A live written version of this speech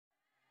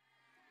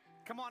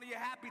Come on, are you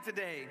happy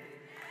today?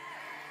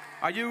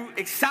 Are you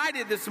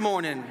excited this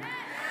morning?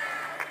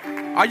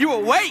 Are you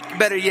awake,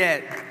 better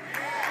yet?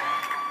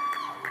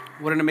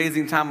 What an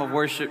amazing time of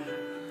worship.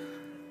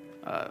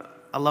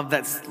 I love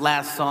that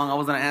last song. I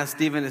was going to ask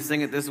Stephen to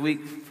sing it this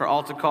week for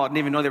Altar Call. I didn't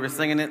even know they were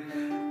singing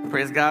it.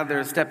 Praise God, they're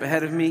a step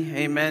ahead of me.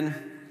 Amen.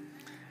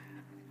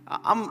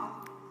 I'm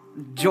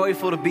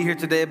joyful to be here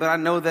today, but I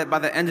know that by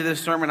the end of this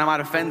sermon, I might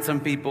offend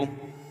some people.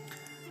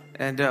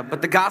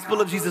 But the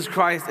gospel of Jesus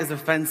Christ is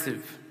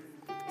offensive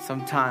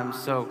sometimes.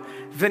 So,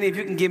 Vinny, if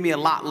you can give me a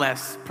lot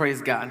less,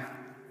 praise God.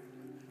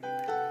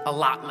 A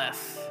lot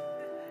less.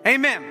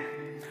 Amen.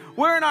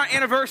 We're in our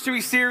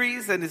anniversary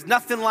series, and it's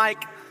nothing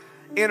like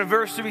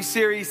anniversary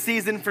series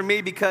season for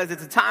me because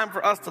it's a time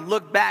for us to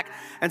look back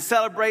and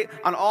celebrate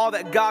on all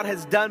that God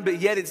has done,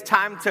 but yet it's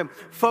time to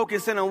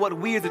focus in on what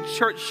we as a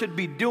church should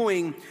be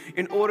doing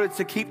in order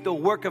to keep the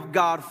work of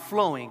God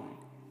flowing.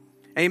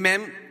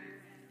 Amen.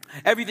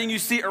 Everything you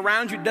see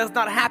around you does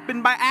not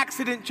happen by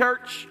accident,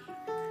 church.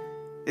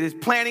 It is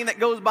planning that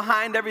goes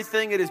behind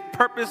everything. It is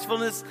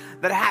purposefulness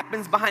that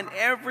happens behind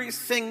every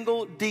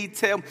single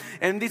detail.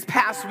 And these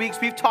past weeks,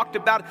 we've talked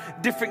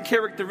about different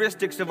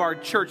characteristics of our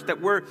church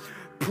that we're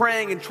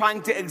praying and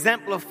trying to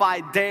exemplify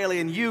daily.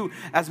 And you,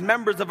 as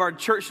members of our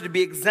church, should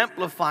be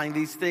exemplifying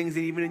these things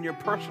even in your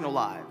personal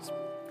lives.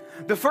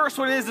 The first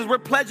one is we're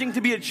pledging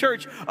to be a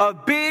church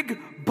of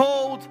big,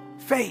 bold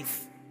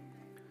faith.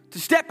 To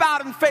step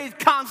out in faith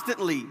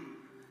constantly.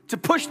 To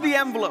push the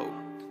envelope.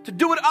 To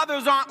do what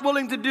others aren't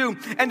willing to do,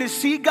 and to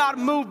see God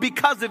move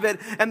because of it.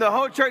 And the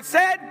whole church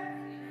said,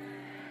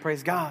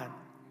 praise God.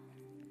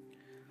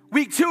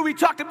 Week 2, we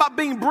talked about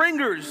being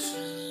bringers.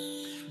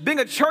 Being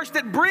a church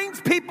that brings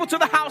people to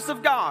the house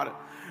of God.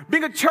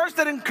 Being a church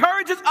that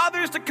encourages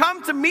others to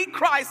come to meet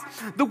Christ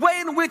the way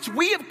in which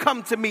we have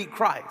come to meet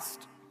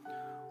Christ.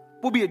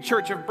 We'll be a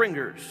church of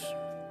bringers.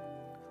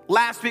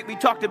 Last week, we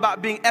talked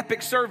about being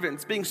epic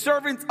servants, being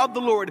servants of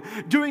the Lord,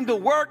 doing the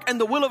work and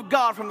the will of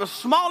God from the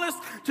smallest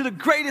to the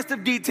greatest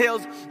of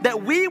details,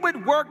 that we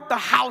would work the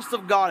house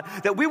of God,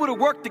 that we would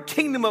work the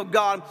kingdom of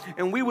God,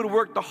 and we would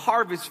work the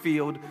harvest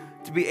field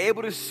to be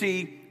able to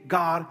see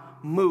God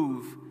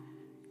move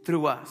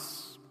through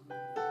us.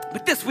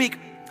 But this week,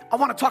 I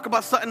want to talk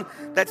about something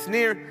that's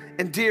near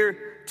and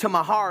dear to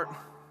my heart.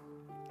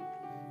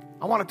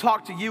 I want to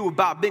talk to you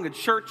about being a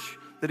church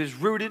that is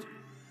rooted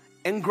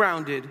and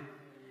grounded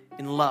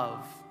in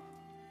love.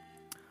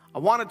 I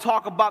want to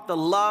talk about the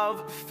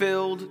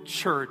love-filled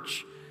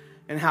church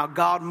and how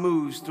God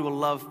moves through a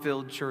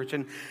love-filled church.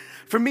 And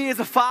for me as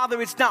a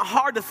father, it's not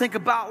hard to think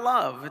about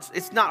love.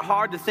 It's not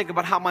hard to think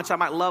about how much I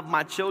might love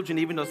my children,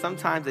 even though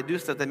sometimes they do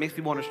stuff that makes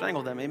me want to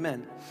strangle them.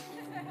 Amen.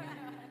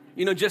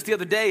 You know, just the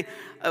other day,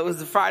 it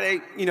was a Friday,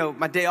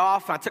 my day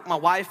off, and I took my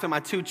wife and my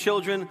 2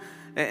 children.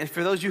 And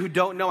for those of you who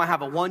don't know, I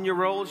have a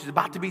 1-year-old. She's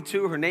about to be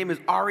 2. Her name is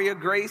Aria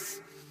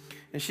Grace,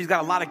 and she's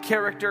got a lot of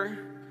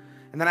character.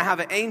 And then I have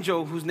an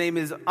angel whose name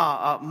is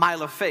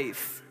Mila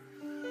Faith.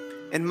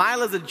 And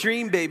Mila's a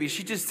dream baby.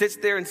 She just sits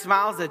there and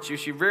smiles at you.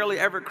 She rarely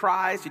ever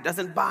cries. She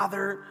doesn't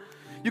bother.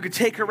 You could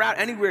take her out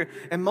anywhere,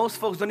 and most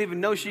folks don't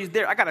even know she's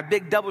there. I got a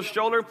big double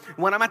stroller.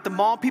 When I'm at the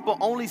mall, people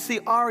only see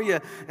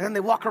Aria, and then they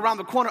walk around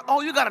the corner.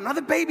 Oh, you got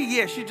another baby?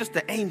 Yeah, she's just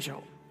an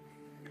angel.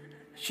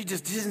 She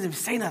doesn't even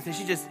say nothing.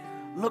 She just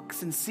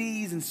looks and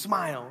sees and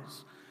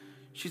smiles.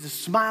 She's a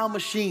smile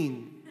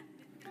machine.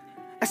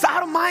 And so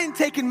I don't mind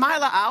taking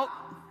Mila out.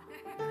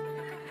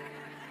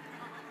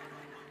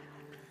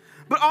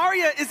 But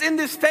Aria is in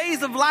this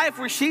phase of life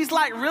where she's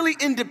like really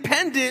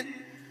independent,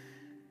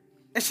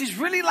 and she's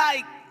really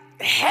like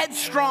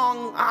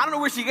headstrong. I don't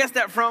know where she gets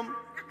that from.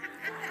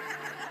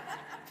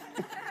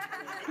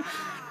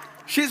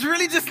 She's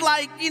really just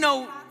like,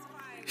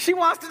 she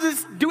wants to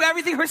just do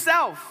everything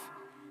herself.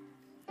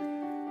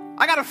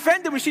 I got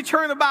offended when she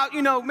turned about,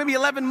 maybe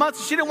 11 months,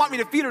 and she didn't want me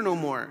to feed her no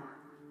more.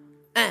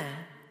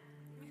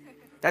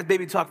 That's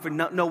baby talk for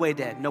no way,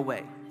 Dad, no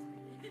way.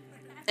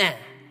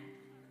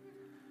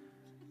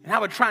 And I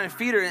would try and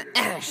feed her,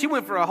 and she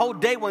went for a whole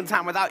day one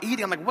time without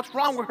eating. I'm like, what's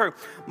wrong with her?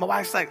 My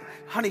wife's like,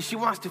 honey, she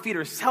wants to feed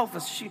herself.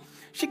 And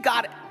she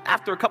got it.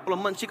 After a couple of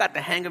months, she got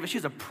the hang of it.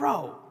 She's a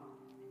pro.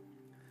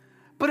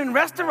 But in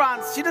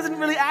restaurants, she doesn't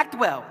really act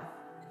well.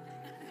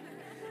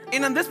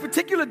 And on this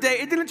particular day,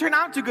 it didn't turn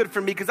out too good for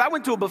me because I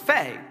went to a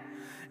buffet.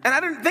 And I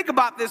didn't think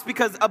about this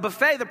because a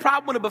buffet, the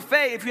problem with a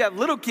buffet, if you have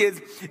little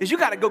kids, is you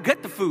got to go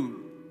get the food.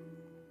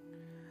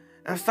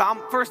 And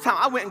so first time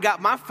I went and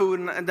got my food,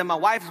 and then my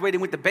wife is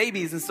waiting with the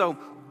babies. And so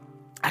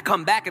I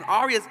come back, and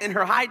Aria's in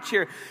her high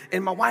chair,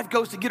 and my wife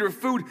goes to get her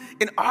food,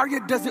 and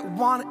Aria doesn't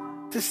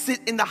want to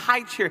sit in the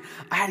high chair.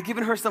 I had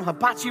given her some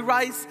hibachi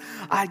rice.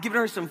 I had given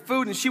her some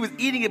food, and she was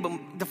eating it, but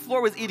the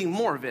floor was eating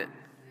more of it.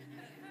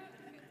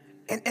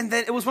 And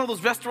then it was one of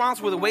those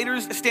restaurants where the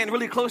waiters stand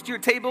really close to your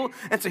table,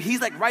 and so he's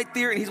like right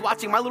there, and he's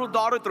watching my little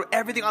daughter throw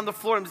everything on the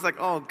floor. I'm just like,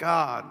 oh,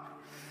 God,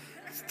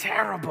 it's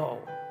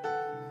terrible.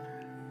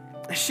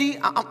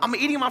 I'm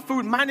eating my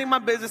food, minding my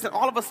business, and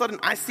all of a sudden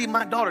I see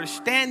my daughter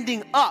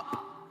standing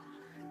up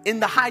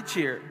in the high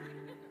chair.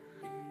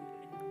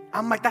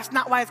 I'm like, that's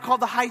not why it's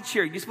called the high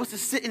chair. You're supposed to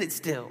sit in it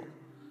still.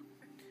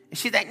 And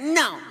she's like,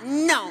 no.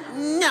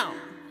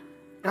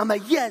 And I'm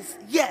like, yes.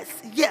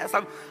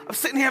 I'm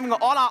sitting here having an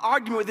all-out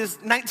argument with this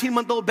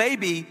 19-month-old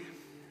baby.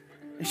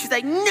 And she's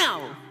like,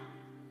 no.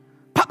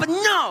 Papa,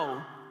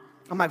 no.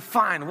 I'm like,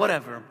 fine,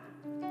 whatever.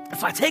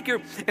 So I take her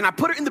and I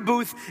put her in the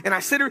booth and I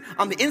sit her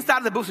on the inside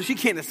of the booth so she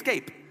can't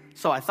escape.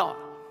 So I thought.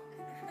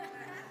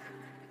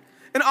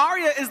 And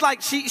Aria is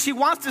like, she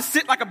wants to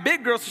sit like a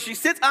big girl, so she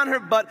sits on her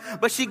butt,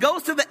 but she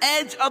goes to the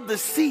edge of the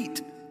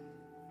seat.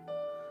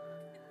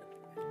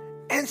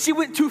 And she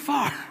went too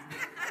far.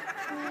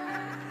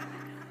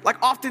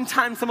 Like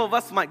oftentimes some of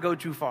us might go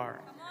too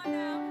far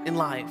in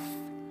life.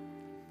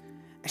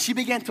 And she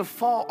began to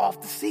fall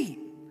off the seat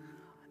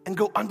and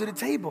go under the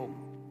table.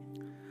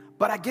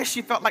 But I guess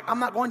she felt like, I'm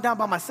not going down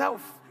by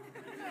myself.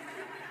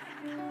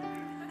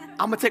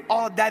 I'm going to take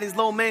all of Daddy's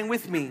lo mein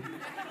with me.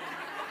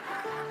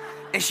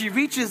 And she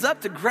reaches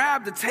up to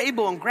grab the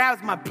table and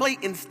grabs my plate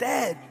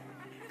instead.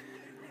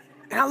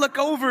 And I look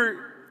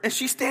over and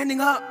she's standing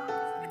up.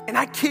 And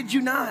I kid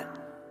you not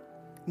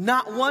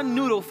one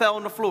noodle fell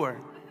on the floor.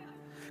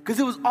 Because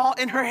it was all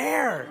in her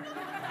hair.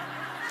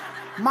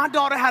 My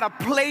daughter had a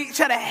plate,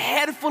 she had a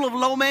head full of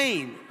lo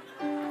mein.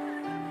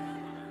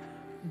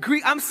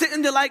 I'm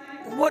sitting there like,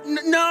 what?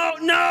 No.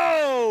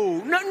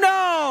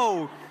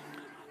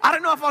 I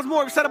don't know if I was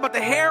more upset about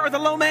the hair or the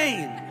lo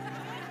mein.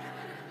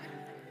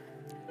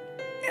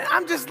 And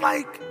I'm just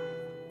like,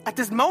 at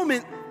this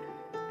moment,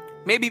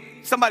 maybe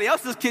somebody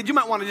else's kid, you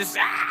might want to just,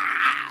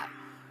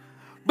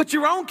 But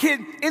your own kid,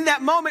 in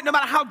that moment, no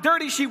matter how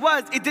dirty she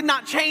was, it did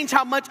not change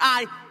how much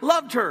I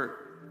loved her.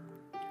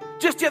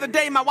 Just the other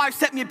day, my wife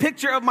sent me a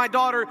picture of my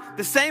daughter,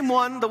 the same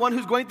one, the one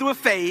who's going through a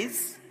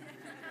phase.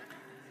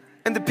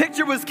 And the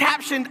picture was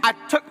captioned, I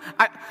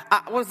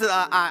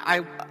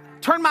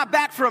turned my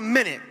back for a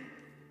minute.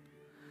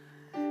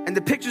 And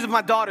the pictures of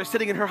my daughter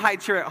sitting in her high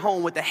chair at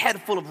home with a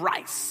head full of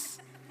rice.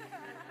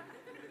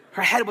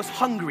 Her head was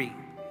hungry.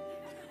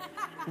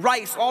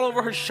 Rice all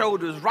over her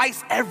shoulders,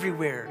 rice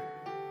everywhere.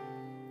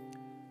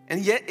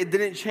 And yet it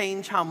didn't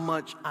change how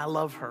much I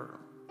love her.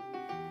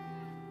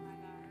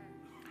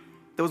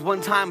 There was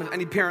one time, as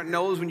any parent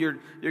knows, when your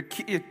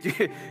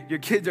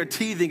kids are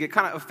teething, it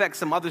kind of affects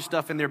some other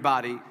stuff in their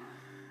body.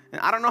 And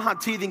I don't know how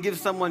teething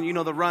gives someone,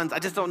 the runs. I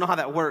just don't know how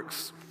that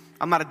works.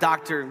 I'm not a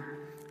doctor.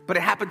 But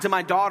it happened to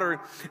my daughter,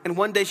 and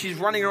one day she's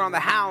running around the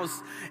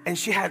house, and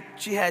she had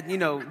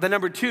the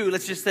number 2,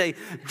 let's just say,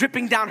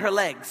 dripping down her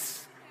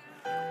legs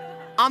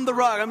on the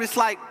rug. I'm just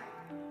like,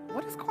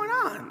 what is going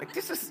on? Like,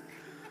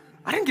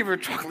 I didn't give her a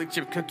chocolate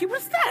chip cookie.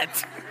 What's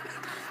that?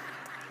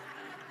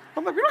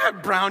 I'm like, we don't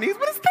have brownies.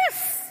 What is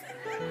this?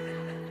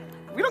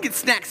 We don't get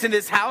snacks in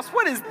this house.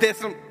 What is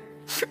this?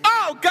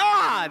 Oh,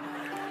 God.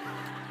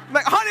 I'm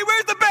like, honey,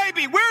 where's the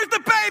baby? Where's the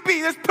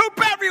baby? There's poop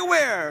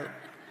everywhere.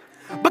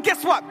 But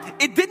guess what?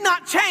 It did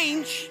not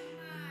change.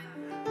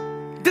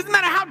 Doesn't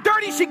matter how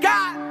dirty she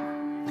got.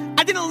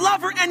 I didn't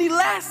love her any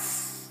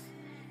less.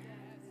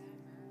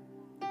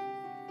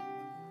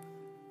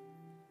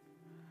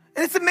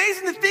 And it's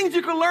amazing the things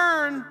you can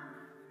learn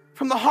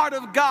from the heart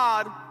of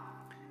God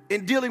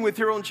in dealing with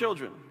your own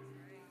children.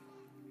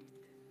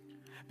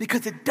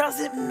 Because it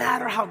doesn't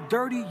matter how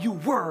dirty you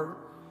were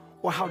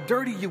or how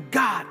dirty you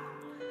got,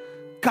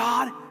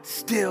 God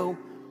still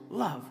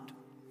loved.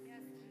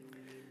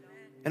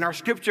 And our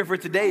scripture for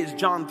today is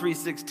John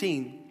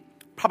 3:16,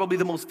 probably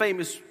the most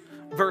famous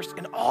verse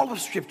in all of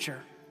Scripture.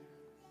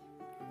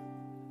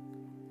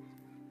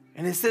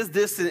 And it says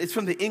this, and it's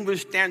from the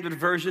English Standard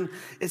Version.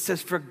 It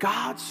says, "For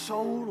God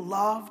so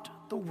loved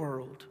the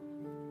world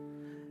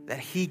that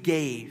he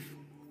gave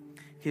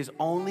his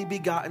only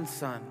begotten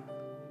Son,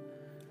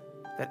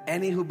 that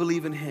any who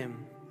believe in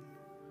him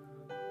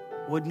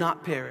would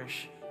not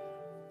perish,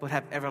 but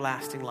have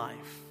everlasting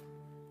life."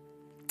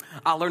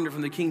 I learned it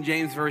from the King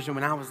James Version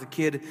when I was a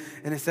kid,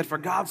 and it said, "For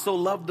God so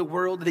loved the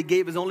world that he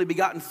gave his only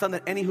begotten Son,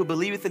 that any who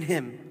believeth in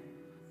him,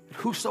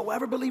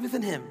 whosoever believeth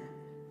in him,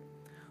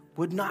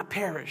 would not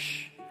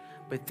perish,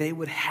 but they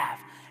would have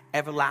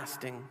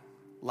everlasting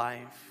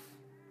life."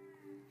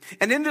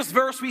 And in this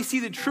verse, we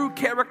see the true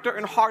character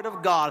and heart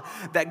of God,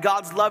 that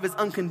God's love is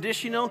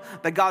unconditional,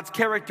 that God's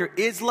character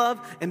is love,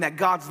 and that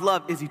God's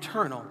love is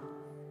eternal.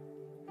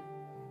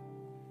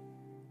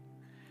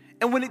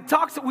 And when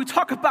we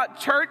talk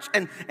about church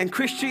and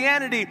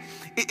Christianity,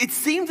 it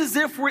seems as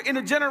if we're in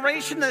a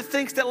generation that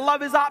thinks that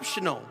love is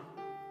optional.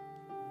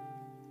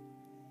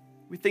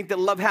 We think that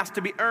love has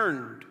to be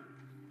earned.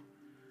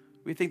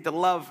 We think that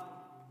love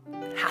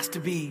has to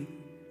be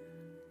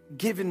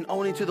given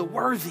only to the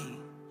worthy.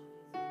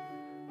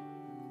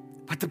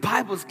 But the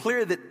Bible is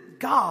clear that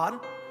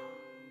God,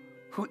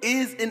 who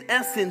is in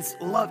essence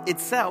love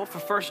itself,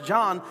 1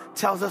 John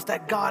tells us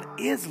that God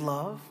is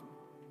love,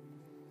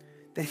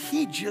 that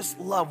he just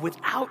loved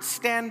without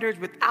standards,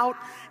 without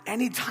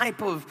any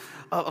type of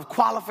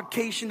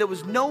qualification. There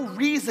was no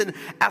reason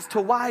as to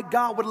why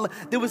God would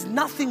love. There was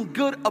nothing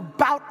good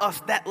about us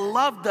that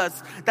loved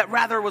us, that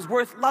rather was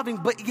worth loving,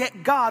 but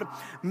yet God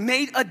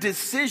made a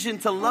decision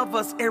to love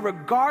us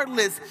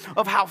irregardless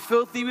of how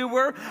filthy we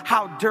were,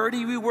 how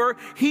dirty we were.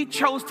 He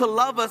chose to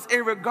love us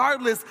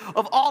irregardless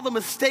of all the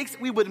mistakes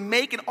we would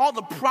make and all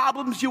the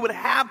problems you would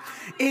have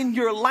in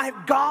your life.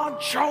 God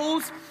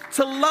chose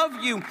to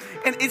love you.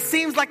 And it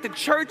seems like the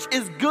church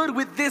is good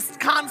with this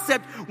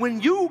concept when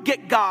you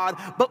get God,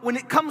 but when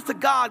it comes to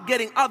God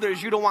getting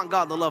others, you don't want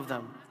God to love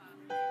them.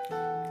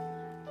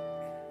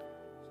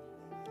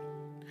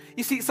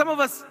 You see, some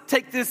of us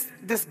take this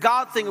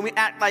God thing and we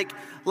act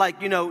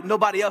like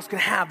nobody else can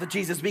have the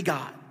Jesus we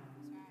got.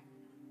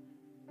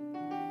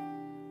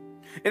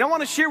 And I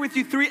want to share with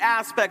you 3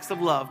 aspects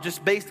of love,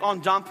 just based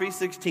on John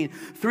 3:16.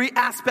 3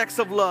 aspects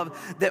of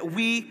love that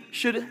we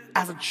should,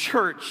 as a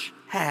church,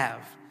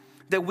 have.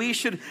 That we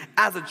should,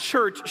 as a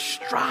church,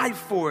 strive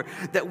for.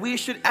 That we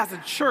should, as a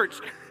church,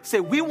 say,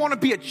 we want to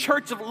be a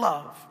church of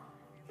love.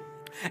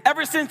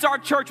 Ever since our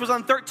church was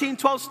on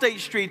 1312 State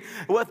Street,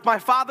 with my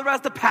father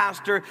as the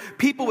pastor,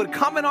 people would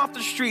come in off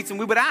the streets and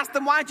we would ask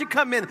them, why'd you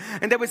come in?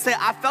 And they would say,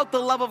 I felt the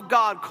love of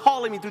God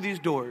calling me through these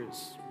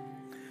doors.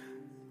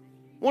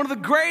 One of the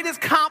greatest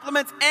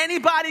compliments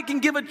anybody can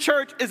give a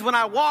church is when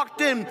I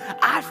walked in,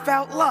 I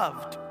felt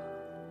loved.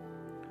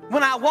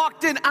 When I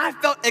walked in, I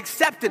felt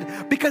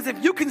accepted. Because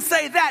if you can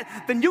say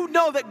that, then you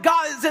know that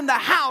God is in the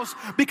house,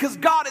 because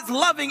God is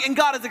loving and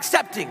God is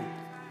accepting.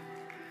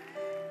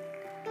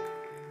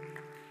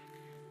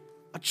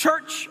 A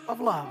church of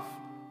love.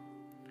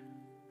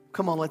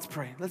 Come on, let's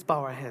pray. Let's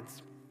bow our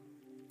heads.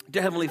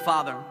 Dear Heavenly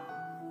Father,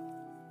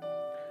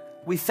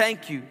 we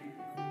thank you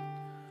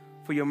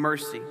for your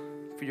mercy,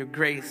 for your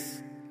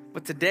grace.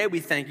 But today we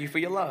thank you for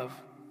your love.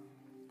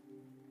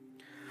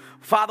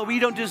 Father, we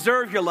don't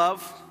deserve your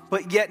love,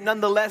 but yet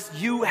nonetheless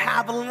you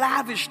have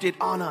lavished it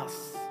on us.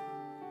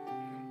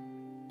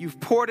 You've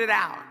poured it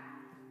out.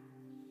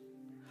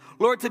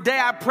 Lord, today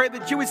I pray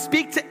that you would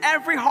speak to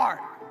every heart.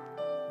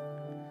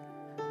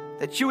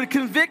 That you would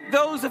convict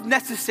those if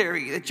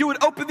necessary. That you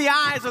would open the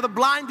eyes of the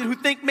blinded who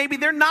think maybe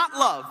they're not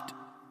loved.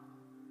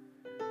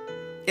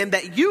 And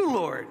that you,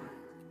 Lord,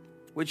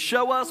 would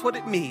show us what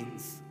it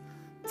means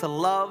to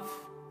love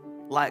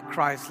like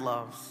Christ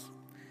loves.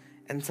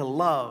 And to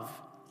love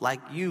like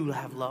you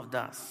have loved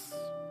us.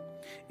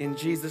 In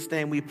Jesus'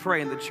 name we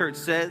pray, and the church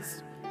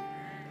says,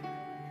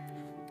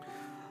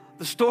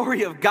 the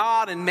story of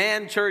God and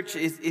man, church,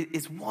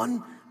 is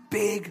one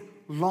big,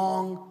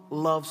 long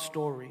love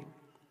story.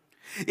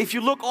 If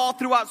you look all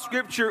throughout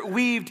Scripture,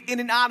 weaved in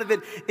and out of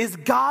it, is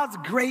God's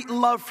great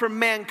love for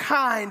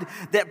mankind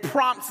that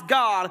prompts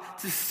God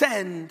to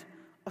send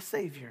a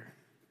Savior.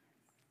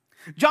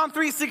 John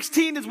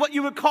 3:16 is what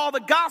you would call the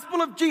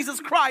gospel of Jesus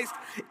Christ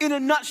in a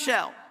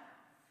nutshell.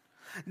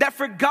 That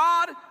for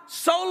God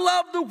so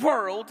loved the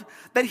world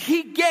that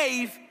he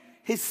gave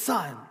his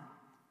son.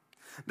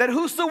 That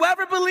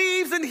whosoever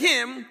believes in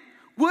him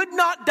would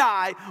not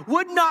die,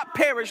 would not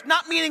perish,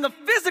 not meaning a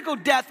physical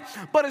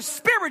death, but a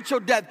spiritual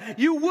death.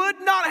 You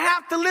would not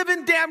have to live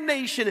in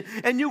damnation,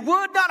 and you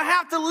would not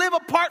have to live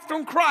apart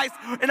from Christ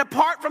and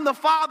apart from the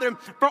Father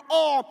for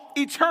all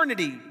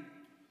eternity.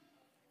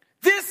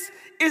 This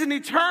is an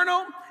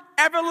eternal,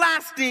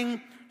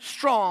 everlasting,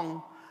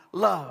 strong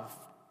love.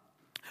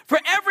 For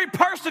every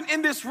person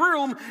in this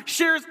room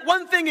shares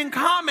one thing in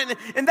common,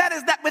 and that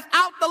is that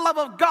without the love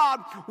of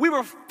God, we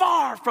were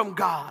far from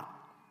God.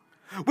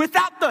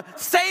 Without the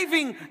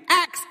saving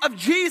acts of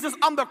Jesus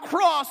on the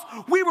cross,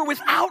 we were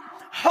without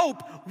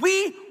hope.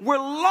 We were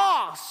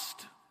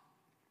lost.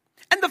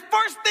 And the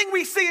first thing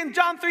we see in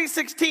John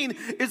 3:16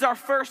 is our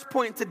first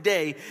point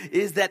today,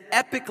 is that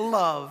epic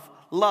love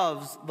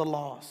loves the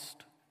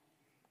lost.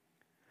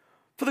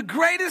 For the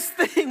greatest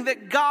thing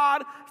that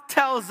God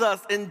tells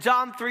us in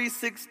John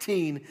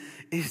 3:16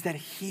 is that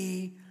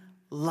he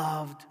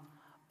loved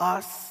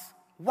us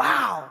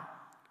while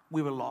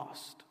we were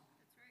lost.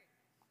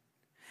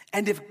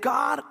 And if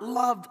God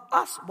loved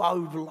us while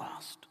we were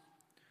lost,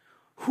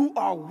 who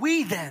are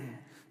we then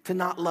to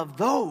not love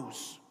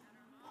those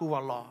who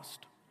are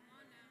lost?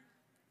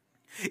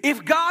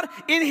 If God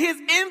in his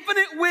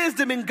infinite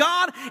wisdom and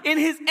God in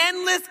his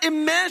endless,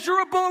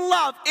 immeasurable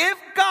love, if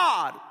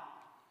God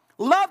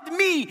loved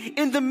me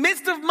in the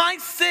midst of my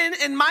sin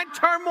and my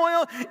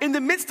turmoil, in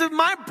the midst of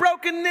my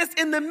brokenness,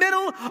 in the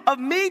middle of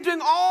me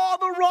doing all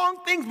the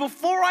wrong things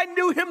before I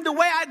knew him the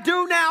way I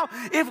do now,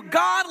 if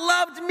God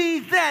loved me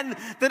then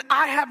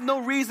I have no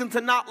reason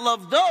to not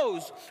love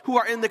those who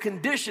are in the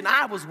condition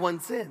I was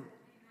once in.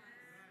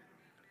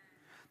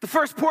 The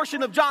first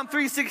portion of John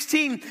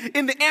 3:16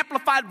 in the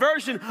Amplified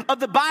Version of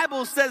the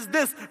Bible says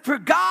this: for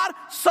God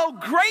so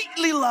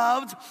greatly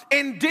loved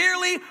and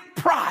dearly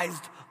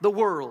prized the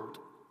world.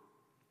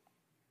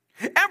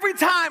 Every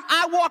time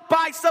I walk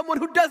by someone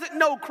who doesn't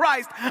know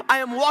Christ, I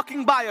am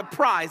walking by a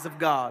prize of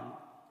God.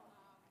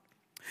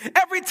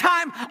 Every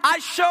time I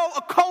show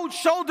a cold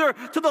shoulder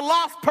to the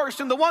lost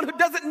person, the one who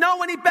doesn't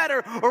know any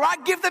better, or I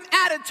give them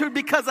attitude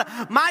because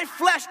my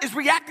flesh is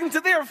reacting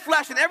to their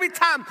flesh, and every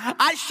time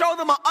I show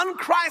them an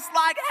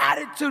un-Christ-like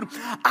attitude,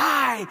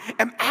 I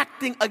am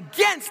acting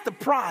against the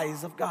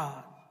prize of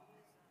God.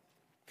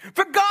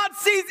 For God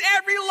sees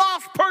every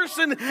lost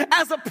person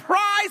as a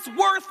prize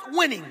worth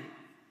winning.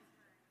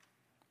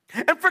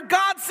 And for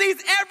God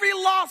sees every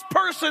lost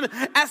person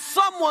as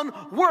someone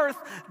worth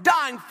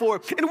dying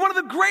for. And one of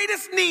the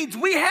greatest needs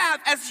we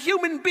have as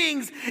human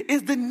beings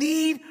is the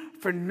need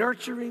for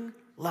nurturing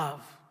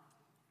love.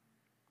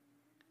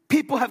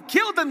 People have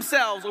killed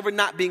themselves over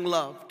not being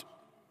loved.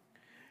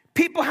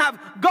 People have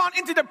gone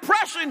into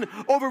depression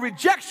over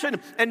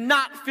rejection and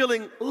not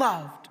feeling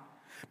loved.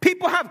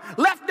 People have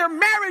left their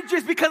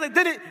marriages because they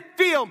didn't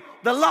feel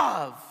the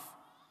love.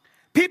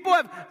 People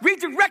have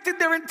redirected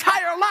their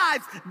entire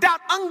lives down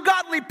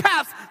ungodly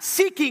paths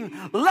seeking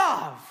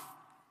love.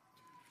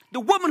 The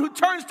woman who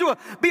turns to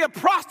be a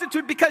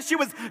prostitute because she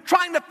was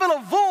trying to fill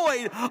a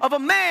void of a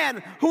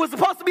man who was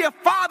supposed to be a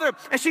father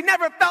and she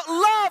never felt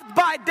loved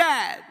by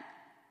dad.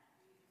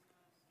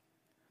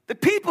 The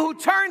people who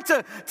turn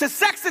to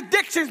sex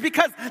addictions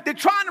because they're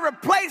trying to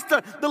replace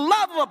the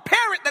love of a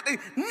parent that they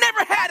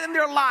never had in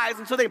their lives.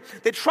 And so they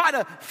try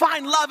to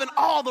find love in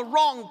all the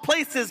wrong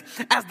places,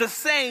 as the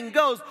saying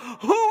goes.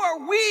 Who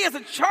are we as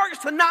a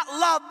church to not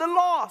love the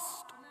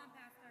lost?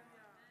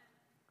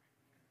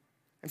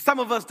 And some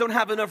of us don't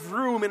have enough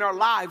room in our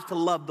lives to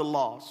love the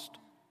lost.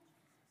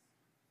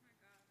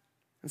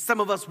 And some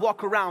of us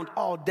walk around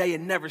all day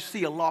and never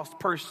see a lost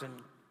person.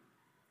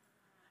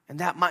 And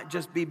that might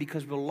just be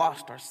because we're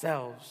lost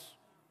ourselves.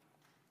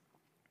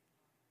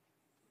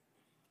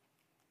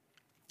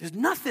 There's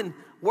nothing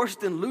worse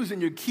than losing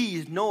your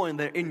keys knowing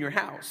they're in your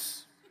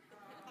house.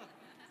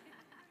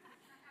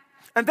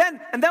 And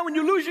then when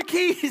you lose your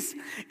keys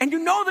and you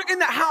know they're in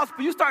the house,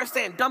 but you start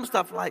saying dumb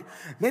stuff like,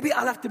 maybe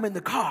I left them in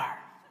the car.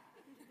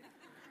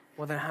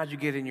 Well, then how'd you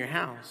get in your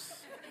house?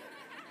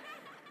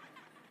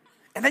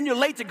 And then you're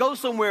late to go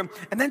somewhere,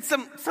 and then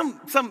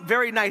some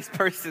very nice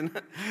person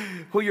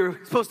who you're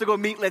supposed to go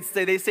meet, let's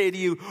say, they say to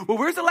you, well,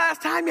 where's the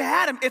last time you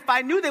had them? If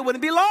I knew, they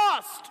wouldn't be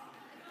lost.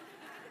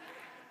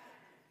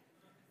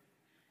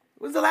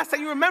 When's the last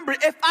time you remembered?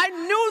 If I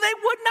knew, they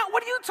would not.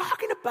 What are you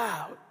talking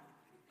about?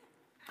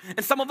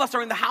 And some of us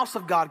are in the house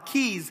of God,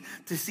 keys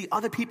to see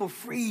other people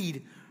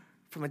freed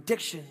from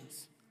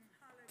addictions,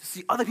 to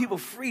see other people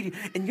freed,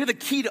 and you're the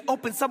key to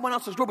open someone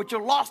else's door, but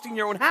you're lost in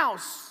your own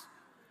house.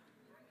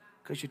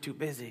 Because you're too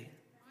busy.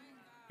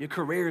 Your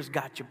career's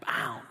got you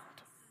bound.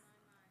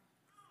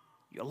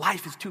 Your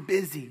life is too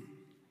busy.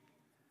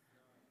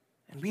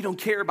 And we don't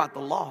care about the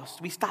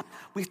lost. We stop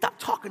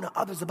talking to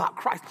others about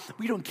Christ.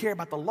 We don't care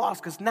about the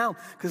lost because now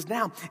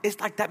it's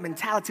like that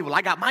mentality. Well,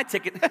 I got my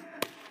ticket.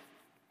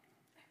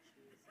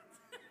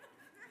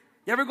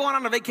 You ever gone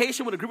on a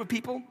vacation with a group of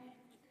people?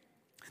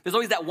 There's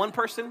always that one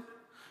person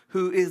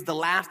who is the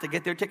last to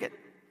get their ticket.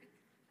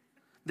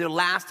 They're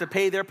last to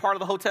pay their part of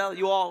the hotel.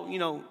 You all,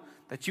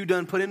 that you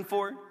done put in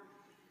for.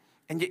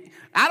 And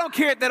I don't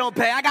care if they don't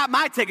pay. I got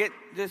my ticket.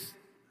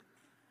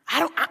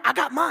 I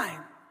got mine.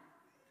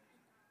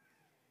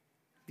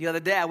 The other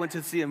day I went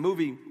to see a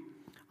movie.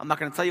 I'm not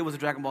going to tell you it was a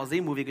Dragon Ball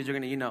Z movie because you're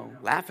going to,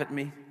 laugh at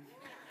me.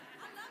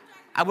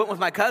 I went with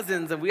my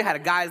cousins and we had a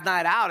guys'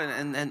 night out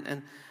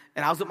and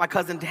I was with my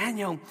cousin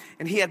Daniel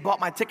and he had bought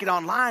my ticket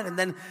online and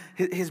then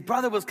his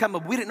brother was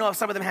coming. We didn't know if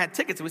some of them had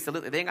tickets. And we said,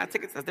 look, if they ain't got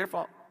tickets, that's their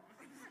fault.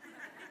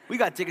 We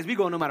got tickets. We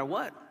go no matter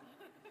what.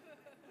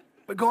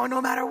 We're going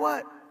no matter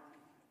what.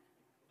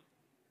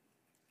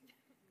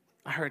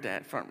 I heard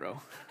that front row.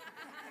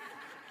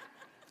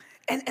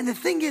 And the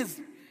thing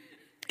is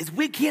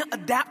we can't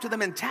adapt to the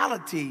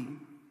mentality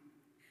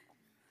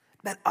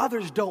that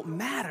others don't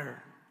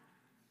matter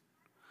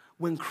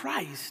when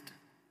Christ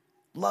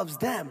loves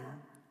them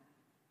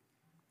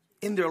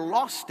in their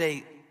lost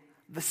state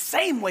the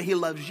same way he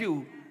loves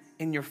you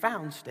in your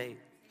found state.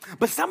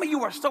 But some of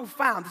you are so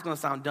found, this is going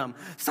to sound dumb,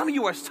 some of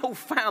you are so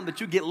found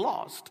that you get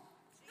lost.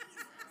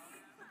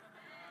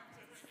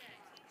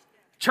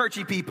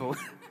 Churchy people.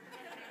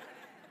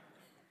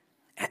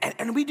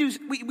 And we do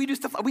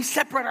stuff, we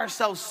separate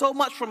ourselves so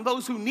much from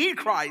those who need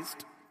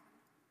Christ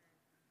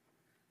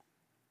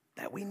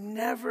that we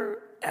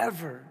never,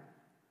 ever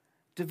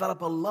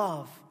develop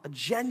a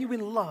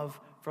genuine love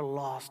for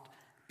lost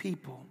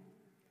people.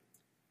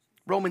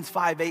 Romans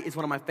 5:8 is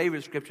one of my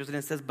favorite scriptures, and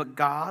it says, but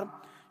God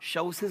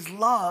shows his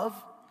love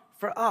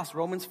for us.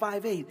 Romans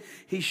 5:8.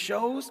 He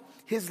shows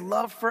his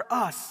love for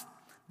us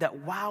that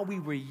while we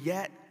were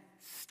yet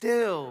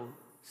still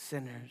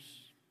sinners.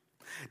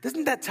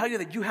 Doesn't that tell you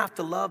that you have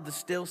to love the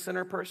still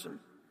sinner person?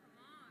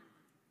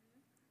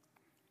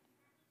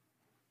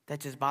 That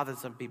just bothers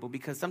some people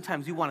because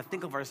sometimes we want to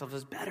think of ourselves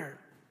as better.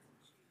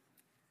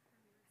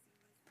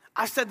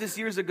 I said this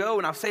years ago,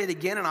 and I'll say it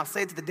again, and I'll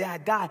say it to the day I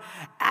die.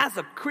 As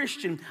a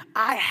Christian,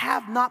 I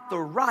have not the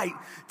right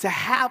to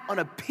have an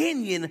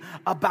opinion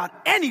about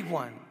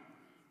anyone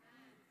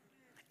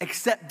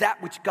except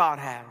that which God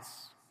has.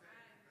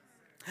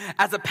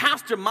 As a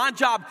pastor, my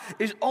job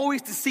is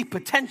always to see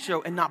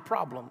potential and not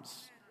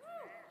problems.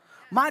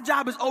 My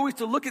job is always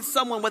to look at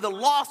someone, whether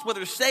lost,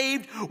 whether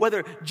saved,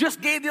 whether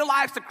just gave their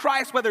lives to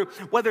Christ, whether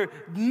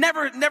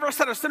never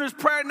said a sinner's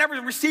prayer, never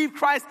received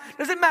Christ.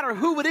 Doesn't matter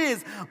who it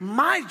is.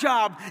 My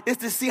job is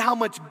to see how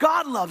much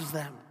God loves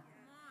them.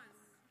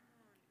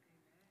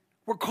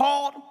 We're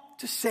called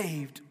to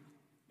save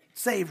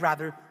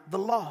the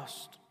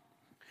lost.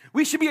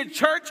 We should be a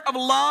church of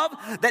love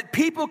that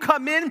people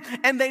come in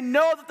and they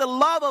know that the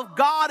love of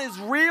God is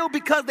real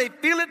because they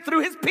feel it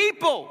through his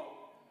people.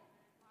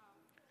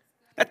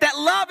 That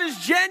love is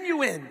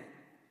genuine.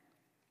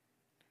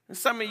 And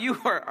some of you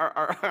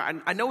are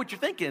I know what you're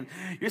thinking.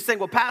 You're saying,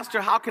 well,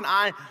 Pastor, how can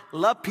I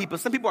love people?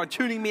 Some people are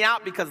tuning me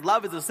out because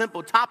love is a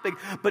simple topic,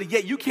 but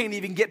yet you can't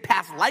even get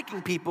past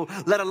liking people,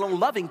 let alone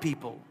loving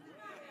people.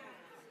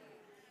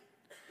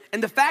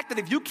 And the fact that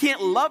if you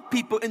can't love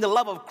people in the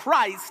love of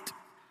Christ,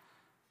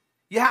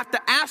 you have to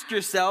ask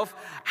yourself,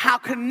 how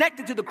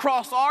connected to the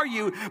cross are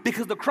you?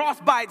 Because the cross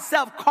by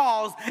itself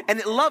calls and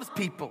it loves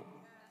people.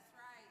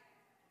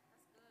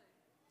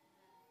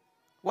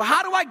 Well,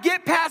 how do I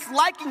get past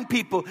liking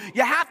people?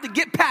 You have to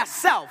get past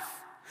self.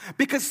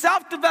 Because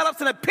self develops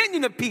an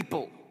opinion of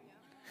people.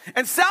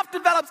 And self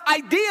develops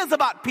ideas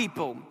about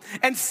people.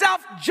 And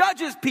self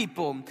judges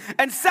people.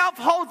 And self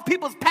holds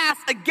people's past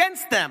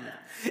against them.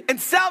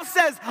 And self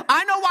says,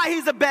 I know why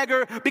he's a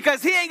beggar,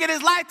 because he ain't get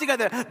his life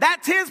together.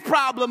 That's his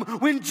problem.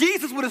 When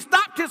Jesus would have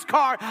stopped his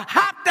car,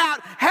 hopped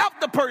out,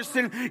 helped the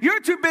person,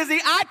 you're too busy,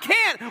 I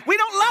can't. We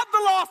don't love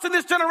the lost in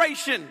this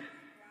generation.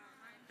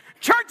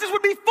 Churches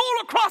would be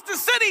full across the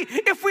city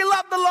if we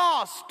loved the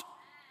lost.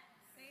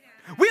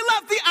 We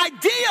love the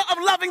idea of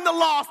loving the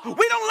lost.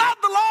 We don't love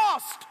the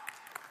lost.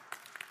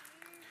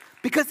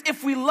 Because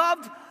if we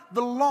loved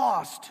the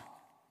lost,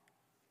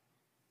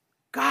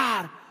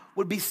 God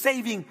would be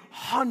saving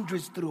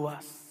hundreds through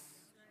us.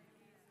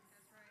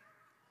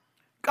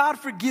 God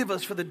forgive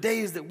us for the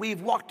days that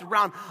we've walked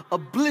around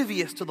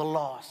oblivious to the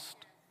lost.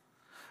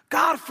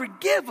 God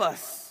forgive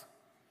us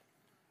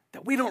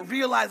that we don't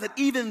realize that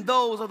even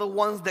those are the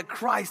ones that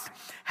Christ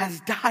has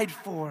died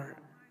for.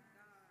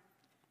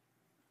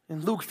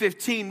 In Luke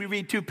 15, we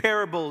read two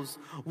parables,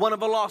 one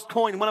of a lost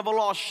coin, one of a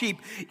lost sheep.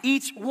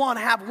 Each one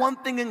have one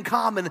thing in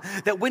common,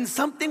 that when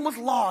something was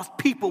lost,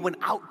 people went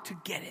out to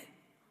get it.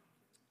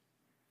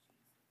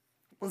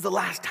 When's the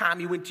last time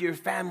you went to your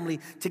family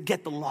to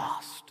get the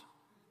lost?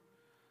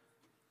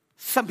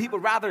 Some people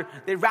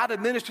they'd rather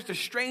minister to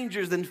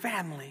strangers than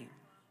family.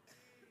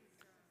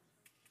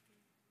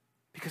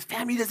 Because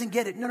family doesn't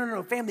get it.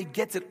 No. Family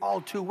gets it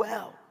all too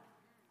well.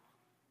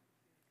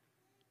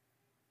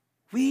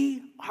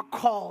 We are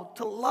called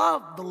to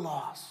love the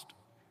lost,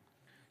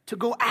 to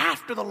go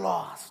after the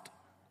lost,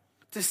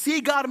 to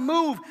see God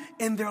move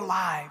in their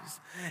lives.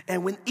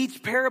 And when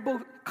each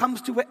parable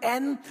comes to an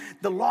end,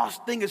 the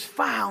lost thing is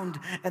found,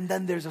 and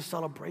then there's a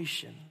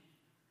celebration.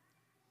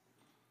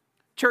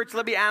 Church,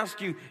 let me ask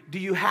you, do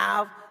you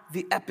have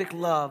the epic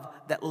love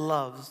that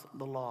loves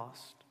the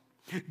lost?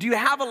 Do you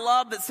have a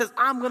love that says,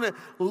 I'm going to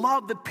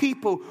love the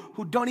people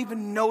who don't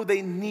even know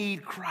they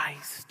need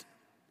Christ?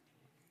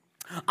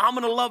 I'm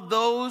going to love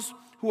those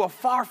who are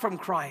far from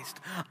Christ.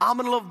 I'm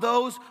going to love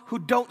those who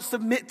don't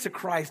submit to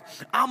Christ.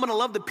 I'm going to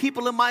love the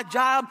people in my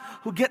job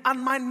who get on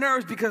my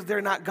nerves because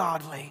they're not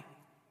godly.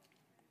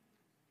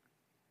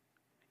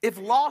 If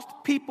lost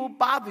people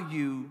bother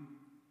you,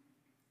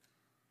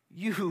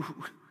 you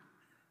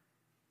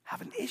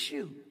have an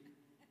issue.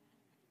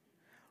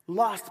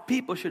 Lost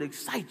people should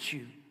excite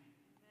you,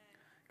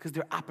 because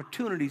there are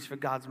opportunities for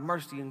God's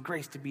mercy and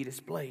grace to be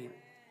displayed.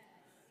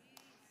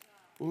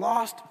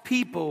 Lost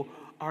people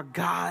are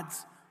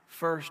God's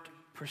first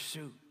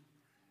pursuit.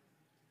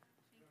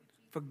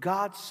 For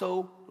God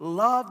so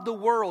loved the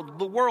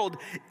world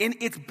in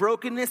its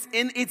brokenness,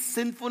 in its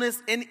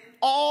sinfulness, in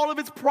all of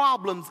its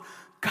problems.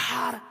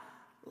 God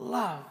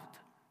loved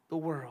the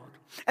world.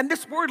 And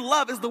this word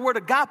love is the word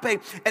agape,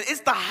 and it's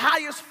the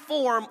highest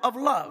form of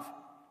love.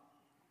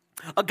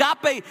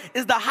 Agape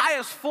is the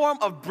highest form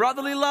of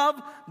brotherly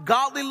love,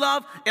 godly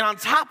love, and on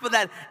top of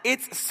that,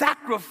 it's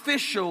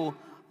sacrificial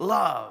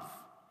love.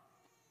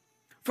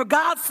 For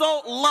God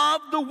so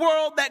loved the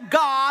world that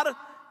God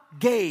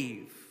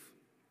gave.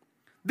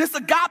 This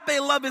agape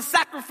love is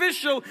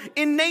sacrificial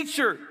in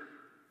nature.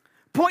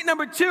 Point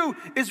number 2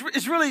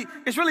 is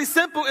really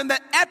simple, in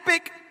that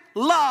epic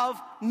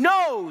love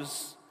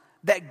knows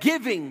that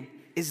giving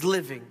is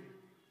living.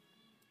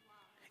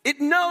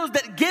 It knows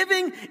that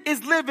giving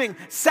is living.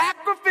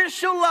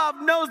 Sacrificial love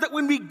knows that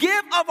when we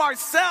give of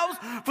ourselves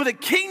for the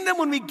kingdom,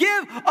 when we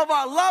give of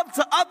our love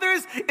to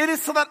others, it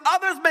is so that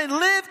others may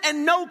live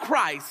and know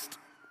Christ.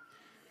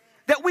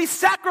 That we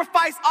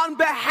sacrifice on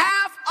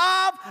behalf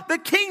of the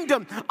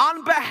kingdom,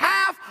 on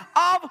behalf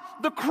of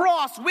the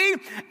cross. We,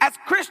 as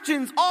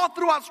Christians, all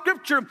throughout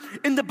Scripture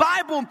in the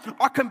Bible,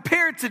 are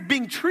compared to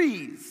being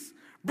trees,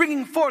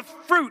 bringing forth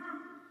fruit,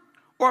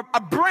 or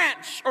a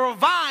branch or a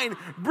vine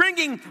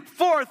bringing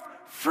forth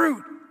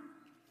fruit.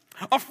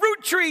 A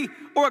fruit tree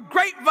or a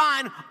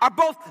grapevine are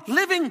both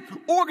living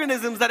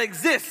organisms that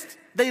exist.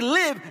 They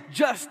live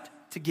just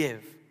to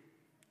give.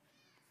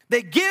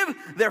 They give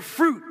their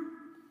fruit.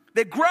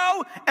 They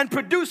grow and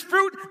produce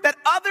fruit that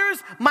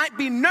others might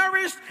be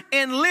nourished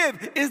and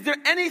live. Is there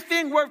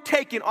anything worth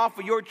taking off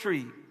of your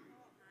tree?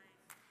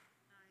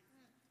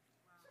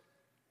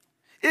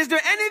 Is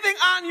there anything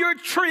on your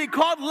tree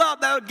called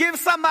love that would give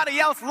somebody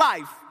else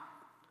life?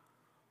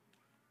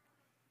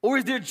 Or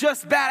is there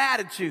just bad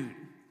attitude,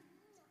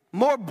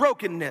 more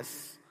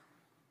brokenness,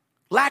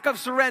 lack of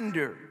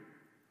surrender,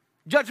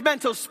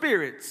 judgmental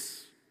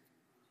spirits?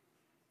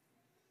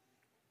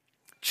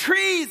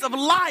 Trees of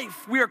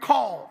life, we are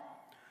called.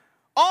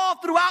 All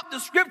throughout the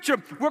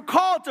scripture, we're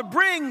called to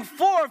bring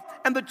forth,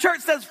 and the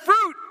church says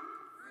fruit.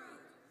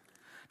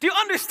 Do you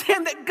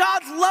understand that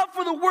God's love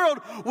for the world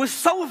was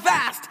so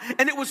vast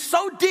and it was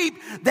so deep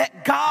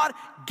that God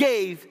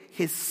gave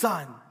his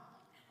son?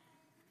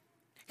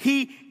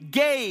 He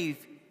gave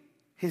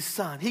his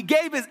son. He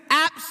gave his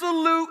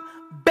absolute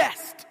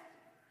best.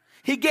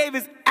 He gave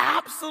his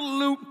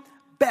absolute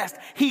best.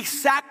 He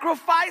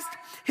sacrificed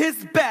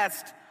his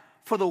best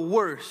for the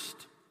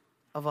worst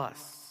of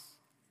us.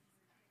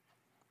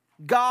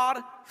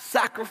 God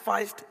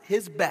sacrificed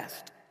his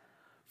best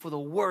for the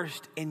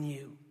worst in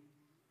you.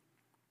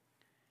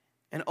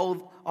 And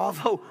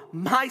although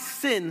my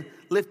sin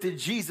lifted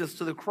Jesus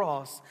to the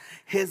cross,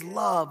 his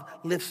love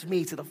lifts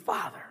me to the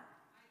Father.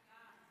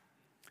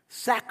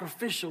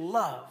 Sacrificial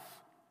love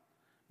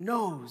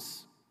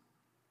knows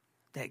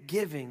that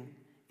giving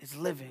is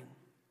living.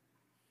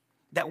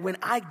 That when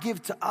I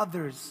give to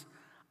others,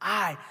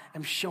 I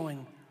am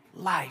showing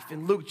life.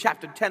 In Luke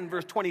chapter 10,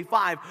 verse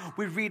 25,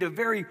 we read a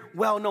very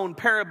well-known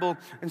parable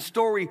and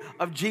story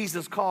of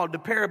Jesus called the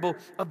parable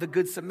of the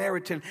Good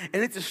Samaritan.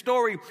 And it's a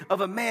story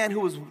of a man who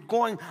was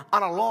going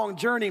on a long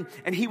journey,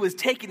 and he was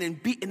taken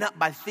and beaten up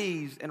by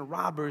thieves and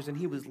robbers, and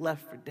he was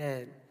left for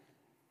dead.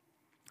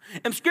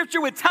 And scripture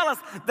would tell us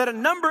that a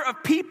number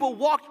of people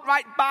walked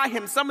right by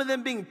him, some of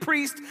them being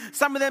priests,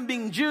 some of them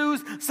being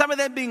Jews, some of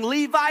them being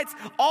Levites,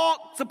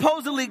 all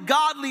supposedly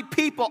godly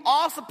people,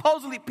 all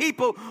supposedly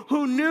people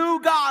who knew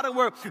God and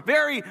were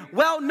very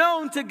well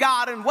known to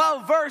God and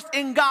well versed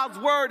in God's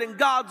word and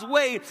God's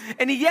way.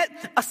 And yet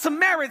a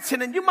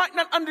Samaritan, and you might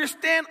not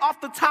understand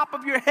off the top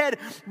of your head,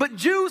 but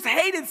Jews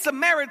hated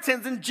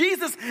Samaritans, and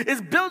Jesus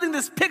is building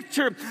this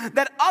picture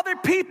that other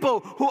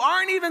people who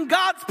aren't even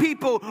God's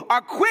people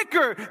are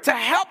quicker to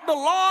help the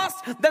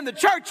lost than the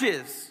church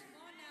is,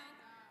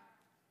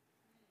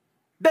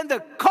 than the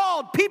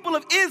called people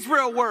of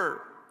Israel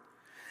were.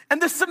 And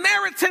the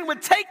Samaritan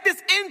would take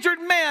this injured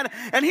man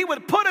and he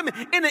would put him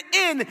in an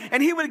inn,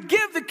 and he would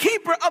give the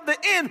keeper of the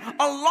inn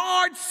a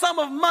large sum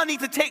of money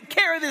to take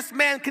care of this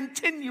man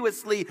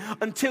continuously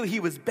until he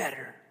was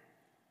better.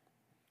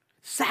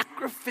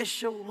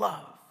 Sacrificial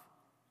love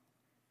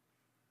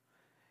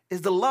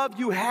is the love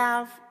you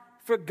have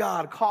for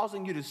God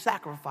causing you to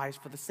sacrifice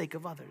for the sake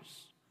of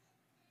others.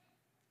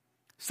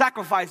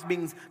 Sacrifice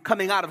means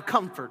coming out of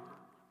comfort.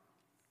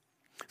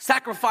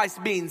 Sacrifice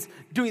means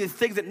doing the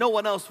things that no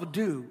one else would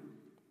do.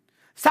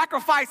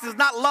 Sacrifice is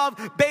not love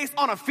based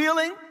on a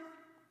feeling,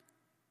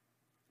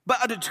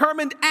 but a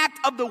determined act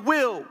of the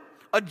will,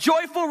 a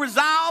joyful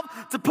resolve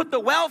to put the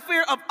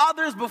welfare of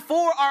others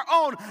before our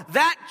own.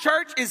 That,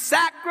 church, is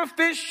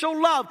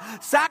sacrificial love.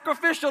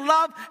 Sacrificial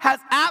love has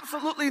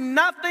absolutely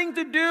nothing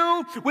to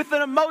do with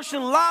an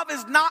emotion. Love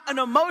is not an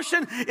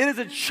emotion. It is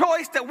a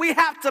choice that we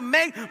have to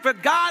make. For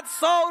God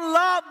so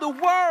loved the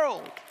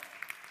world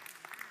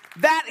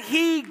that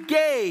he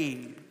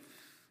gave.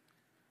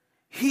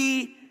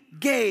 He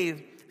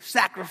gave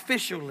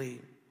sacrificially.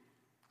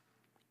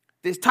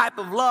 This type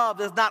of love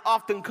does not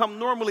often come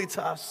normally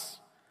to us.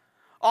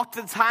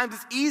 Oftentimes,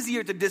 it's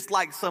easier to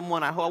dislike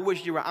someone. I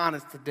wish you were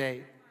honest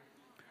today.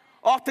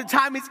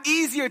 Oftentimes, it's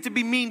easier to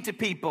be mean to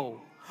people.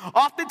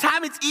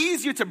 Oftentimes, it's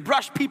easier to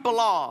brush people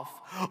off.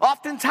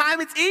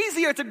 Oftentimes, it's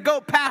easier to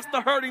go past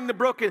the hurting, the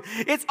broken.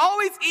 It's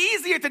always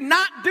easier to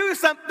not do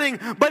something,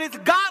 but it's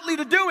godly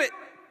to do it.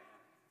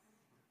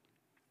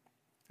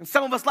 And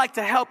some of us like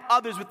to help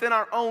others within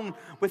our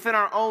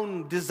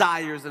own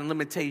desires and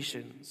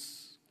limitations.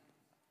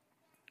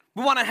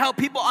 We want to help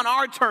people on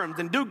our terms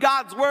and do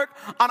God's work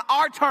on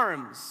our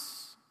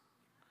terms.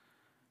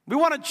 We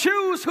want to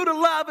choose who to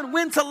love and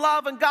when to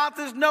love, and God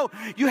says, no,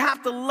 you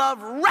have to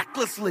love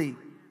recklessly.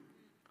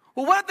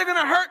 Well, what if they're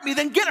going to hurt me?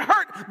 Then get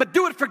hurt, but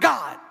do it for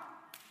God.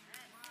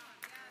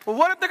 Well,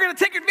 what if they're going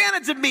to take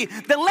advantage of me?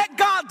 Then let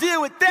God deal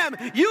with them.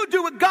 You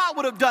do what God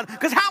would have done.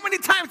 Because how many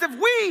times have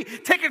we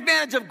taken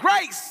advantage of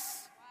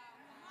grace?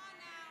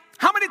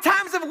 How many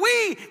times have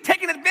we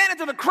taken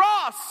advantage of the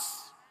cross?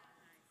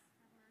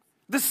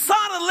 The Son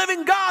of the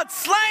living God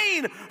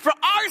slain for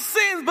our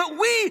sins, but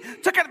we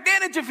took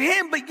advantage of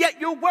him, but yet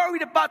you're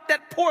worried about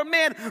that poor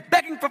man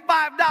begging for $5.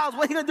 What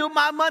are you going to do with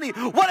my money?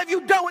 What have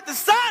you done with the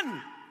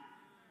Son?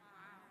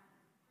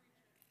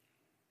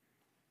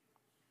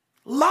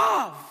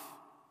 Love,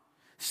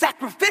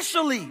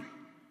 sacrificially.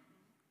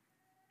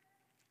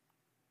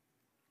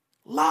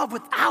 Love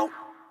without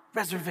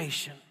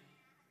reservation.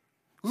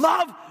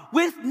 Love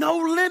with no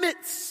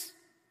limits.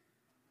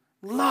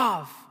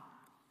 Love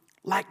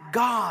like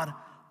God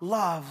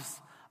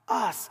loves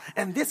us.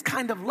 And this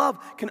kind of love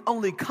can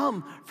only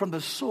come from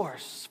the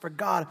source, for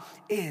God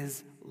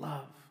is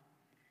love.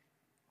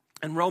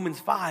 In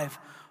Romans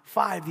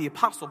 5:5, the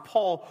Apostle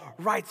Paul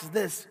writes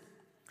this.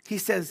 He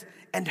says,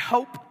 and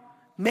hope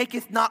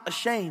maketh not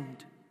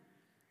ashamed.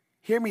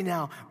 Hear me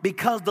now.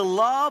 Because the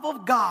love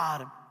of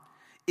God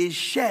is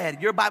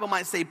shed, your Bible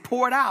might say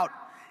poured out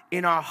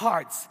in our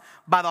hearts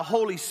by the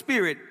Holy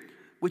Spirit,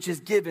 which is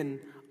given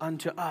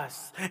unto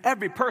us.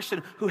 Every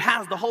person who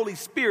has the Holy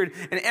Spirit,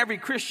 and every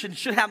Christian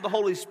should have the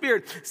Holy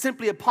Spirit,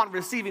 simply upon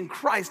receiving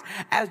Christ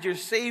as your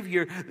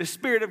Savior, the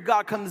Spirit of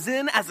God comes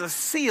in as a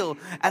seal,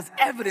 as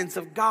evidence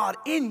of God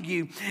in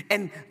you.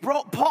 And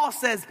Paul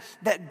says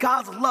that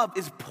God's love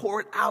is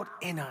poured out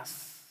in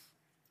us.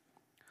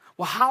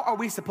 Well, how are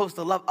we supposed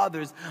to love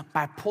others?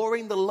 By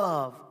pouring the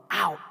love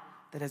out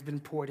that has been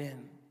poured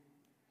in.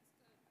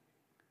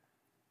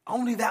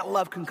 Only that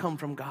love can come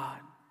from God.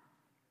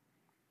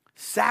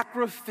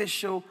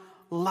 Sacrificial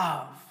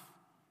love.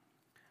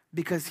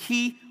 Because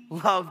he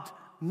loved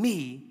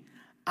me,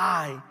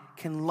 I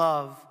can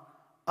love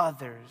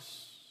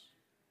others.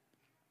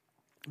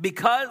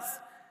 Because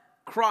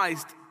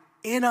Christ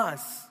in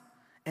us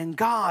and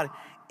God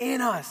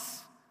in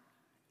us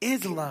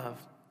is love,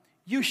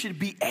 you should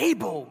be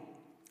able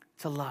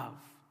to love.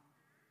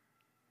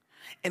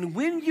 And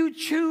when you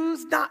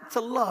choose not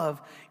to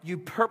love, you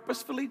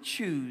purposefully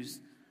choose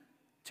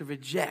to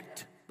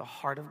reject the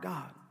heart of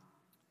God.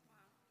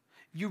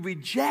 You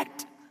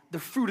reject the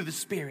fruit of the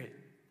Spirit.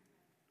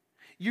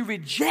 You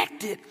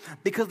reject it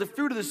because the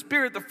fruit of the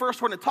Spirit, the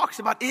first one it talks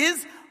about,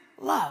 is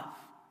love.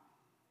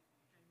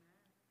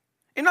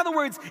 In other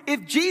words,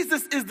 if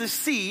Jesus is the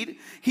seed,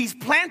 he's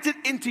planted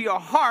into your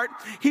heart,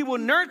 he will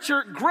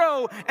nurture,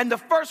 grow, and the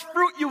first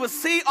fruit you will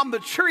see on the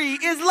tree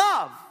is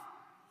love.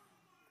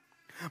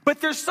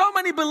 But there's so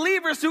many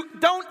believers who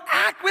don't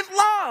act with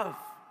love.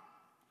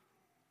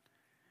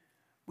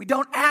 We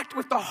don't act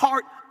with the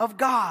heart of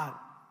God.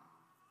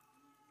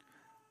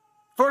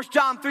 1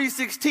 John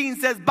 3:16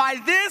 says, by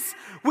this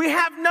we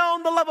have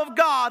known the love of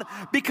God,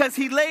 because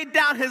he laid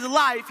down his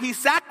life, he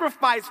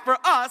sacrificed for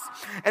us,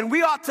 and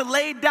we ought to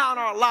lay down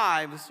our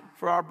lives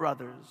for our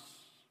brothers.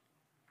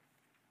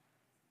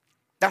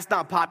 That's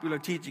not popular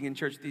teaching in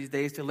church these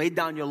days, to lay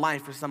down your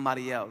life for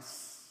somebody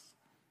else.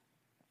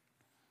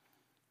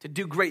 To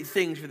do great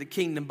things for the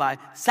kingdom by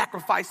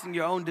sacrificing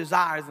your own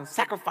desires and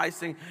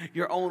sacrificing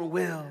your own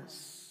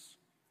wills.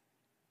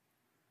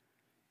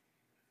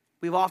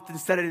 We've often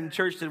said it in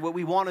church that what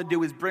we want to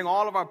do is bring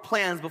all of our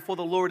plans before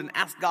the Lord and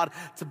ask God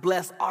to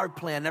bless our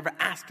plan, never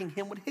asking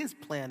him what his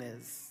plan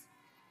is.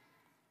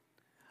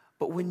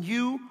 But when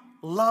you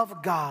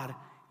love God,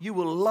 you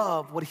will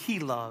love what he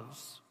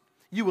loves.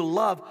 You will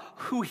love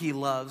who he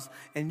loves,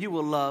 and you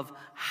will love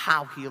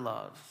how he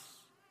loves.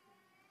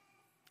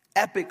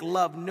 Epic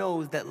love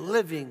knows that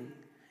living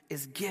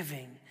is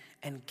giving,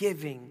 and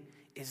giving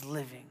is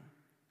living.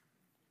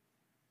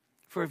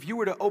 For if you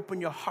were to open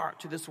your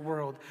heart to this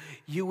world,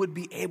 you would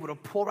be able to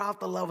pour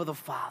out the love of the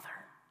Father.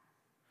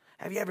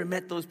 Have you ever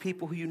met those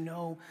people who you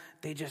know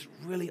they just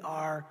really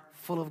are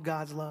full of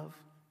God's love?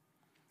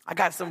 I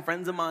got some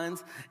friends of mine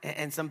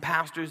and some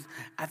pastors,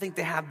 I think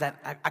they have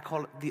that, I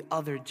call it the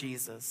other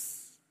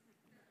Jesus.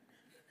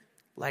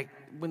 Like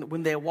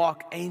when they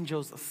walk,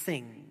 angels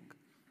sing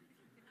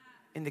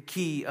in the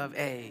key of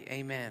A,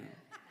 amen.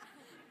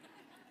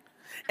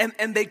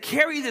 And they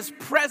carry this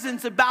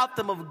presence about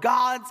them of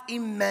God's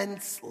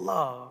immense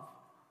love.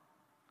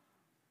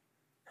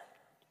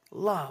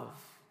 Love.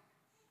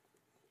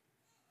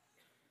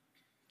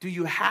 Do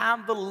you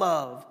have the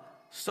love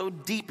so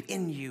deep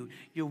in you,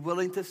 you're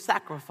willing to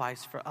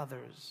sacrifice for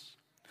others?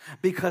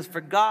 Because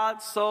for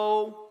God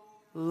so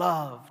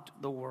loved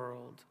the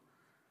world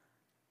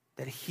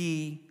that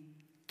he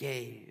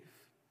gave.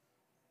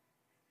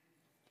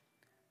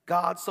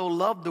 God so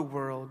loved the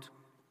world,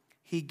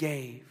 he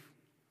gave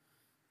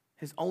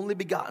his only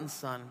begotten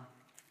Son,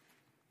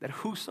 that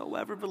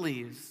whosoever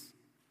believes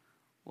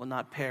will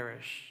not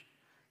perish,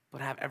 but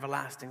have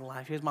everlasting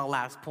life. Here's my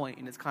last point,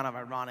 and it's kind of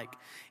ironic.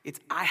 It's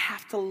I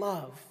have to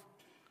love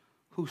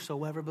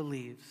whosoever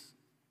believes.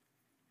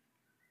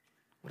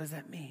 What does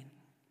that mean?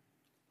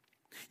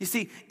 You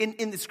see,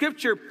 in the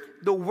scripture,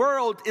 the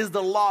world is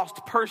the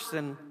lost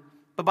person.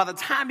 But by the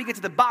time you get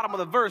to the bottom of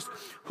the verse,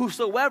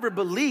 whosoever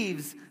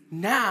believes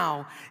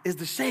now is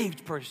the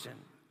saved person.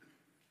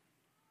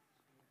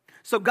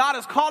 So God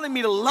is calling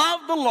me to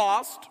love the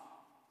lost,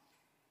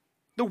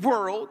 the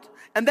world,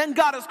 and then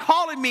God is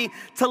calling me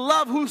to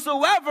love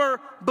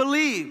whosoever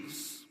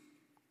believes.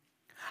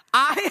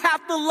 I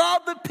have to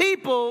love the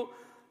people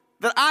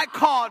that I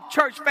call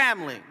church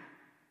family.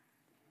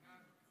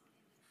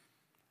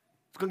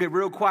 It's going to get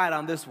real quiet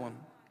on this one.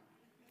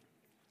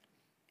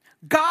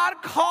 God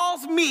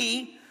calls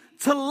me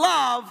to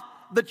love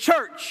the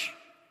church,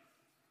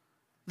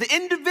 the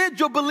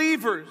individual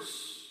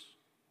believers.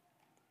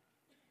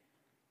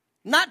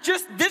 Not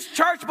just this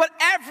church, but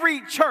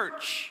every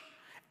church,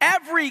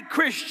 every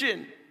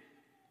Christian.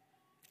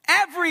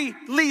 every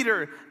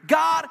leader,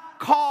 God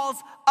calls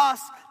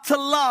us to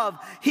love.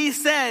 He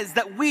says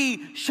that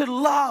we should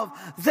love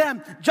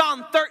them.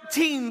 John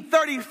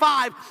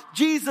 13:35,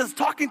 Jesus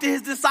talking to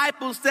his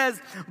disciples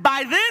says,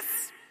 by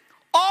this,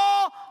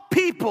 all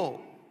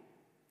people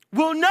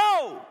will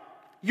know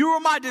you are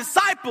my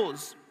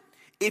disciples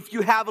if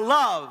you have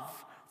love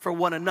for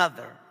one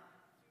another.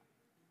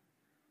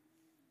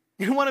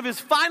 In one of his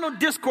final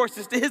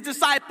discourses to his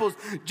disciples,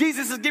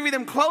 Jesus is giving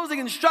them closing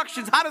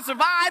instructions how to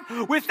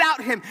survive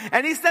without him.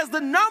 And he says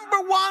the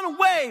number one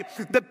way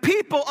the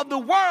people of the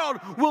world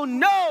will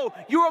know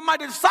you are my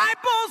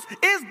disciples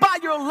is by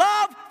your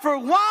love for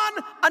one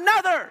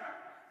another.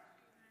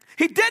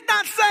 He did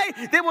not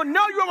say they will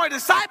know you are my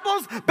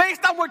disciples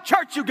based on what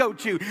church you go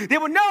to. They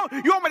will know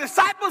you are my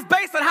disciples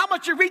based on how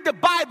much you read the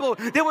Bible.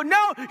 They will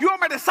know you are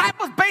my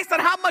disciples based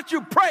on how much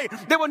you pray.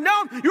 They will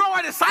know you are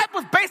my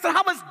disciples based on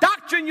how much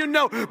doctrine you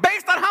know,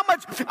 based on how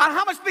much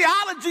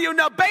theology you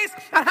know, based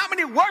on how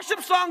many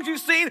worship songs you've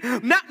seen,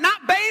 not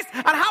based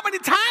on how many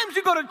times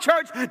you go to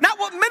church, not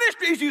what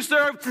ministries you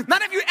serve,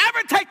 not if you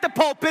ever take the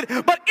pulpit,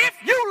 but if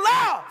you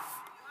love.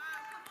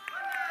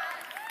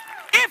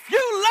 If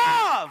you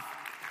love,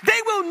 they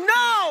will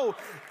know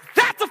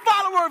that's a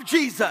follower of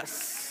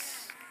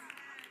Jesus.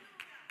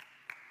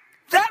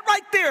 That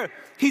right there,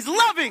 he's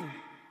loving.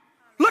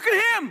 Look at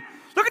him.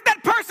 Look at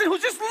that person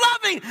who's just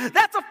loving.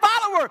 That's a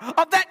follower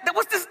of that.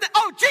 What's this?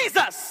 Oh,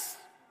 Jesus.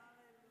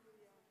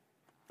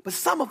 But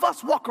some of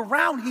us walk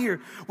around here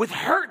with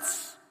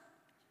hurts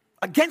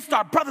against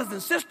our brothers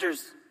and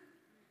sisters.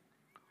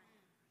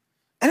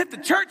 And if the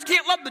church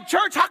can't love the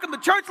church, how can the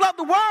church love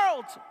the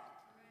world?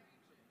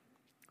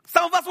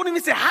 Some of us won't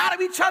even say hi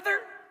to each other.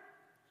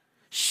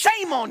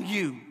 Shame on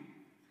you.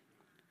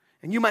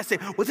 And you might say,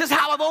 well, this is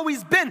how I've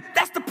always been.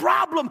 That's the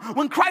problem.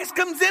 When Christ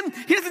comes in,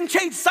 he doesn't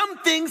change some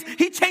things,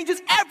 he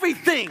changes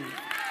everything.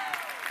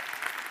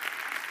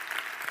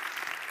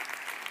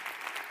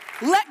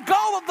 Let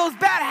go of those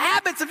bad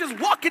habits of just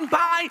walking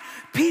by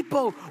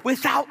people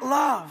without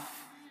love.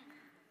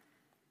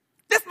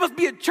 This must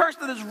be a church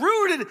that is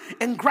rooted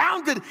and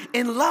grounded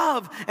in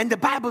love. And the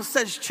Bible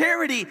says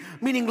charity,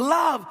 meaning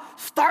love,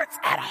 starts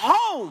at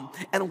home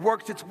and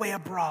works its way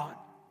abroad.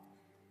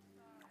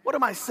 What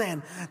am I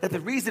saying? That the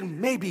reason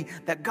maybe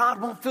that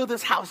God won't fill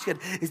this house yet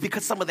is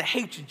because some of the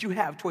hatred you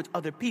have towards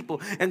other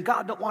people. And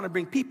God don't want to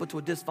bring people to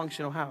a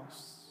dysfunctional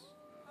house.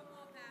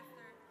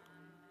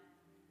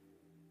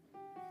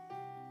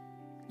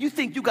 You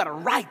think you got a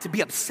right to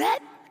be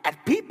upset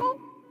at people?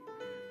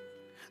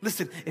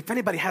 Listen, if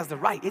anybody has the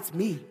right, it's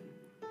me.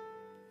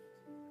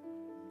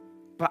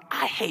 But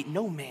I hate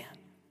no man.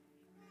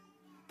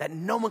 That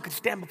no one could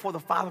stand before the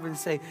Father and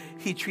say,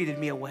 he treated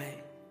me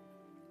away.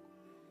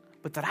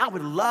 But that I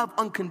would love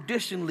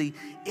unconditionally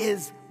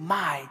is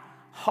my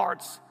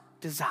heart's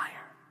desire.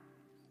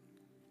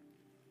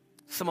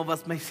 Some of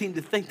us may seem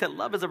to think that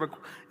love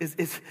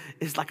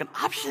is like an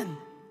option.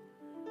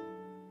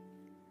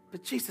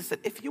 But Jesus said,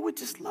 if you would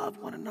just love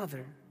one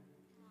another,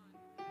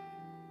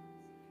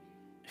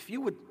 if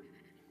you would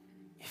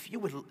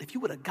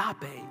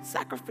agape,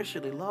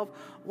 sacrificially love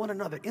one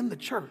another in the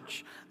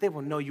church, they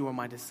will know you are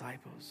my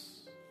disciples.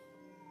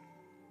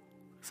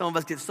 Some of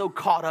us get so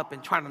caught up in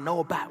trying to know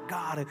about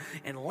God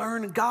and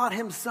learn God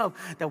himself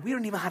that we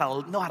don't even know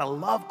how to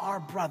love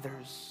our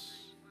brothers.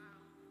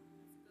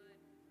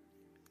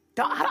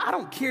 I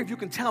don't care if you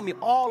can tell me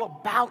all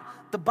about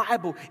the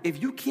Bible.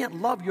 If you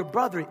can't love your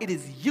brother, it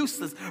is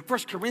useless. 1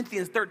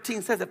 Corinthians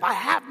 13 says, if I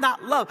have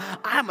not love,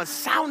 I am a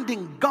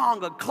sounding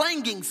gong, a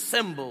clanging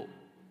cymbal.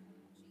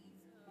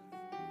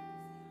 It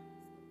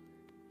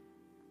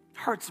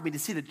hurts me to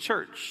see the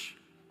church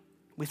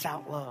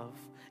without love.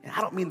 And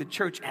I don't mean the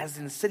church as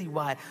in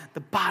citywide,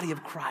 the body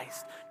of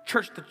Christ.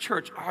 Church to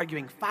church,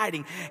 arguing,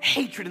 fighting,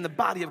 hatred in the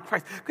body of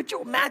Christ. Could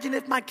you imagine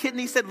if my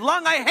kidney said,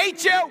 lung, I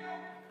hate you.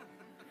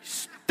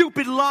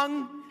 Stupid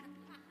lung.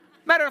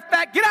 Matter of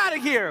fact, get out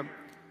of here.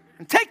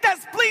 And take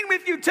that spleen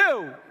with you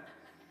too.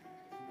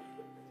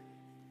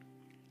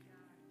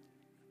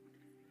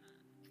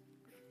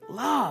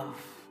 Love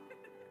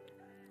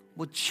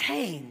will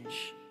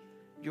change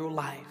your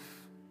life.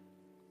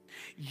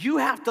 You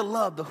have to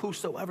love the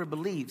whosoever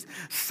believes.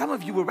 Some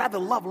of you would rather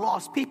love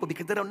lost people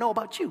because they don't know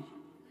about you.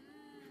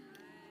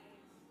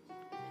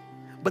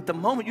 But the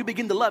moment you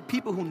begin to love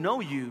people who know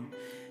you,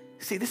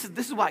 see, this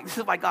is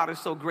why God is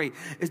so great.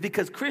 It's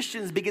because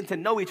Christians begin to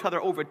know each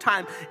other over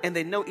time and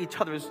they know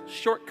each other's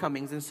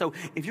shortcomings. And so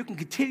if you can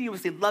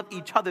continuously love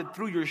each other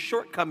through your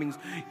shortcomings,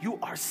 you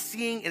are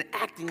seeing and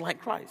acting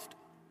like Christ.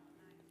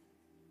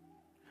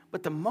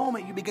 But the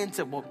moment you begin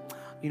to,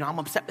 I'm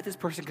upset with this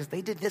person because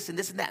they did this and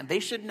this and that, and they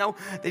should know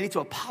they need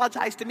to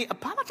apologize to me.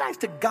 Apologize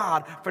to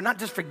God for not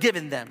just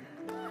forgiving them.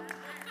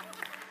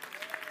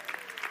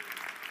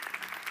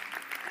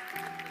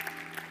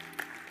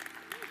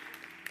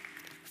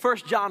 1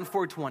 John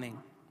 4:20.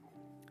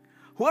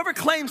 Whoever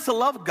claims to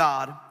love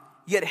God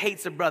yet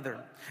hates a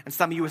brother. And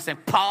some of you are saying,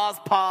 pause.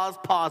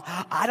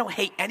 I don't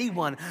hate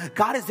anyone.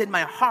 God is in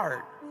my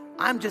heart.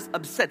 I'm just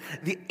upset.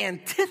 The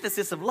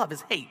antithesis of love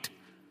is hate.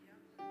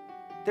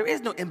 There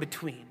is no in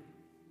between.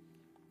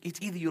 It's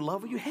either you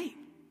love or you hate.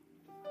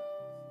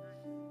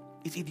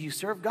 It's either you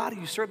serve God or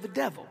you serve the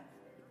devil.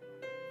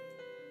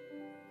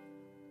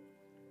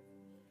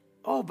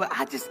 Oh, but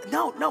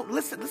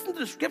listen to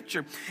the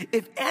scripture.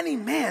 If any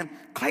man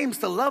claims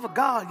to love a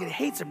God yet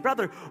hates a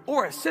brother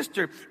or a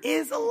sister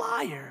is a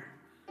liar.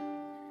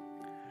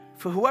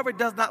 For whoever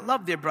does not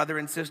love their brother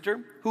and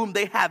sister, whom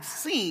they have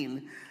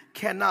seen,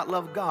 cannot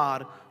love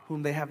God,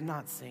 whom they have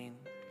not seen.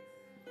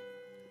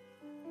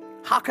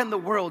 How can the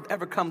world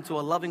ever come to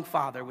a loving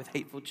father with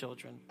hateful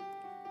children?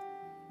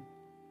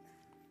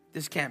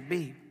 This can't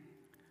be.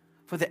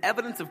 For the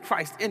evidence of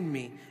Christ in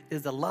me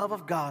is the love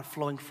of God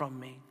flowing from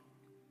me.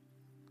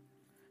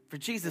 For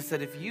Jesus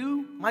said, if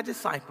you, my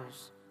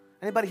disciples,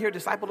 anybody here a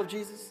disciple of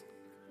Jesus?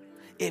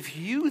 If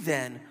you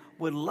then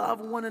would love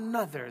one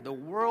another, the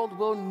world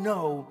will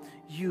know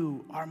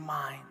you are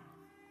mine.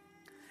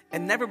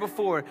 And never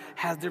before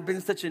has there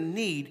been such a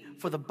need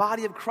for the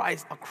body of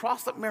Christ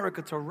across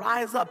America to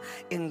rise up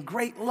in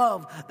great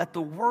love that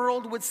the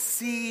world would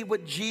see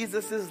what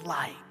Jesus is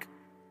like.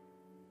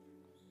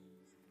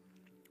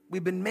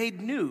 We've been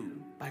made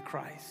new by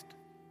Christ.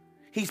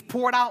 He's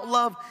poured out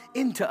love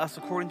into us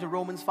according to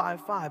Romans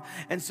 5:5.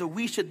 And so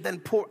we should then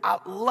pour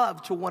out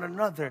love to one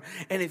another.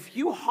 And if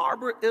you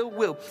harbor ill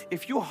will,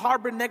 if you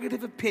harbor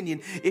negative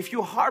opinion, if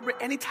you harbor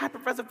any type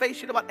of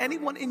reservation about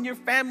anyone in your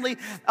family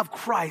of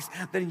Christ,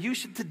 then you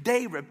should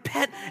today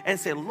repent and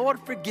say, Lord,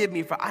 forgive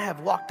me, for I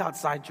have walked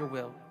outside your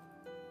will.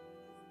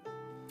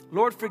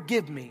 Lord,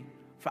 forgive me,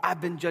 for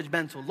I've been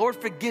judgmental. Lord,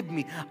 forgive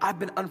me, I've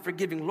been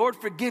unforgiving. Lord,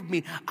 forgive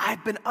me,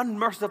 I've been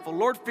unmerciful.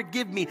 Lord,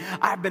 forgive me,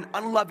 I've been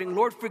unloving.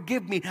 Lord,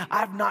 forgive me,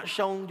 I've not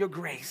shown your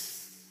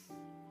grace.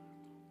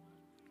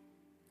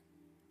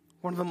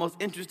 One of the most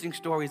interesting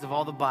stories of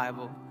all the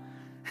Bible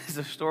is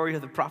the story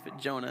of the prophet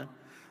Jonah.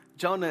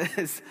 Jonah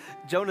is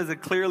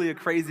clearly a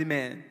crazy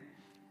man.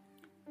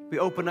 We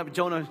open up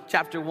Jonah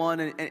chapter 1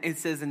 and it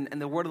says, and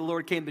the word of the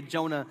Lord came to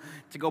Jonah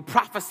to go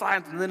prophesy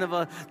unto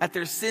Nineveh that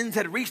their sins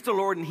had reached the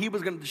Lord and he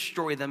was going to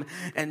destroy them.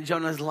 And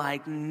Jonah's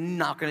like,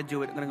 not going to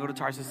do it. I'm going to go to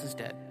Tarsus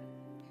instead.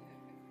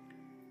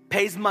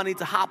 Pays money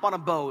to hop on a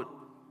boat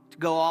to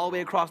go all the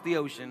way across the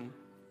ocean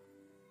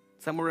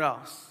somewhere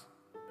else,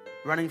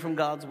 running from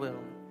God's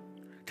will.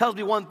 Tells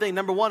me one thing.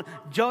 Number one,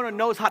 Jonah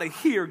knows how to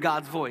hear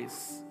God's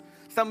voice.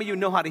 Some of you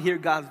know how to hear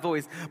God's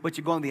voice, but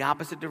you're going the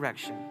opposite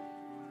direction.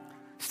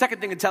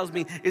 Second thing it tells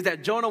me is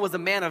that Jonah was a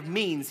man of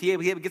means. He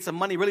able to get some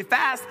money really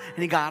fast,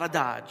 and he got out of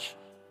Dodge.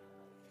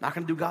 Not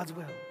going to do God's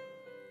will.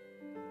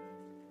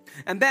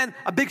 And then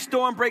a big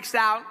storm breaks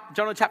out.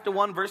 Jonah chapter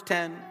 1, verse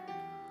 10.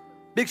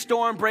 Big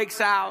storm breaks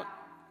out.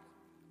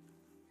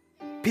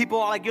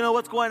 People are like, you know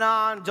what's going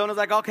on? Jonah's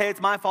like, okay,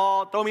 it's my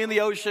fault. Throw me in the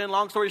ocean.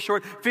 Long story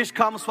short, fish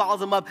comes,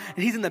 swallows him up,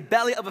 and he's in the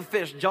belly of a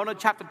fish. Jonah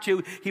chapter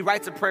 2, he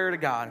writes a prayer to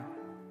God.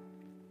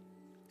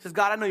 He says,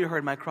 God, I know you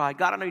heard my cry.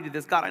 God, I know you did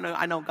this. God, I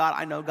know God.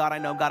 I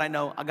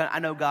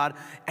know God.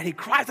 And he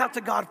cries out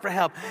to God for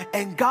help.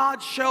 And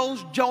God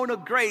shows Jonah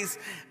grace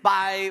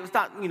by, it's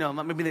not,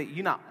 maybe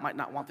you might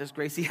not want this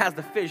grace. He has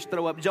the fish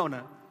throw up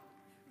Jonah.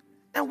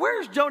 And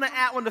where's Jonah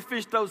at when the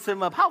fish throws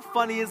him up? How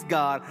funny is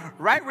God?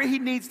 Right where he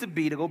needs to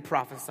be to go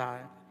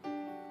prophesy.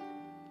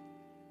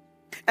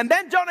 And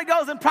then Jonah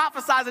goes and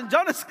prophesies. And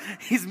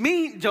he's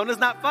mean. Jonah's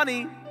not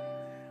funny.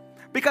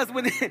 Because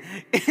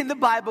in the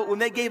Bible, when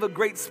they gave a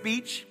great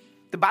speech,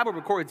 the Bible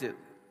records it.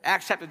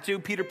 Acts chapter 2,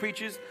 Peter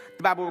preaches,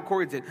 the Bible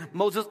records it.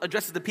 Moses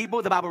addresses the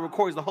people, the Bible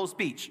records the whole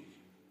speech.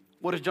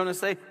 What does Jonah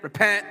say?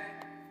 Repent,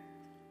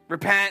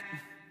 repent,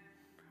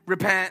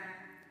 repent.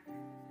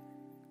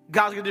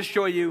 God's going to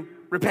destroy you.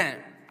 Repent.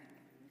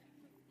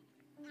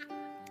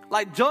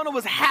 Like Jonah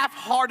was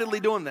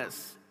half-heartedly doing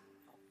this.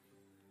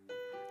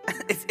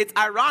 It's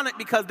ironic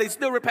because they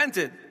still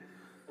repented.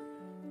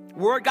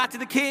 Word got to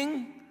the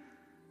king.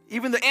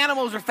 Even the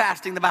animals are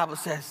fasting, the Bible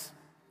says.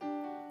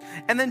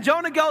 And then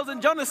Jonah goes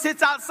and Jonah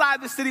sits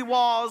outside the city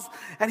walls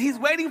and he's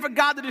waiting for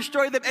God to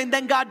destroy them, and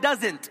then God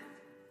doesn't.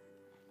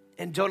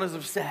 And Jonah's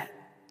upset.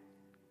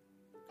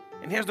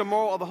 And here's the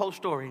moral of the whole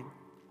story,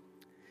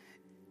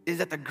 is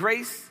that the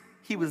grace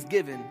he was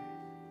given,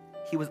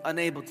 he was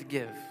unable to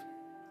give.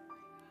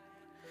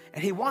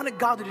 And he wanted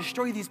God to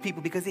destroy these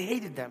people because he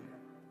hated them.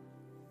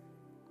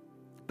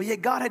 But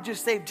yet God had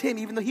just saved him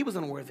even though he was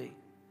unworthy.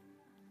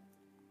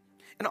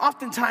 And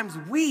oftentimes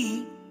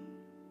we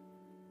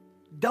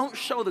don't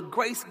show the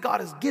grace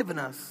God has given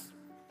us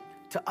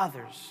to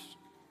others.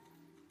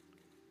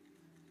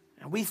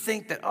 And we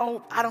think that,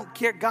 oh, I don't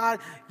care, God,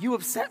 you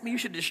upset me, you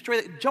should destroy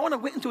it. Jonah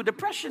went into a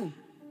depression.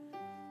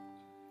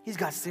 He's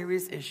got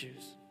serious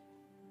issues.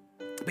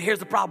 But here's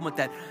the problem with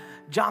that.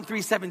 John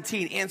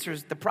 3:17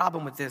 answers the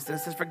problem with this. And it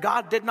says, for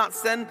God did not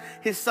send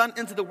his son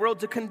into the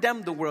world to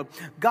condemn the world.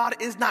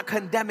 God is not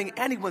condemning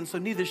anyone, so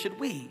neither should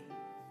we.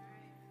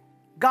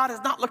 God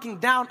is not looking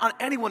down on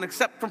anyone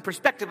except from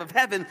perspective of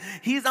heaven.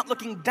 He's not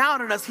looking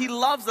down on us. He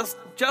loves us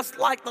just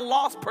like the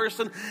lost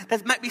person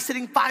that might be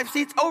sitting 5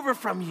 seats over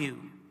from you.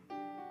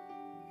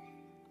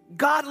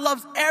 God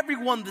loves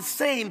everyone the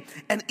same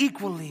and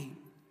equally.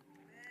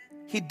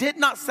 He did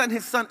not send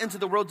his son into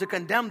the world to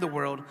condemn the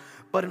world,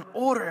 but in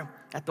order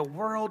that the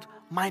world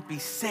might be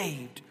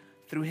saved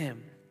through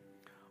him.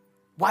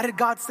 Why did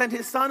God send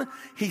his son?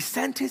 He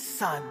sent his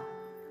son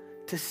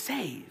to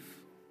save.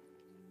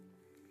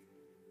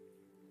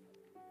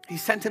 He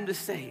sent him to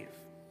save.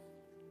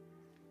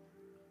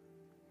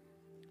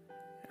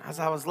 As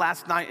I was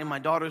last night in my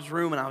daughter's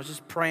room and I was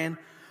just praying,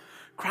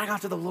 crying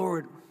out to the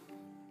Lord,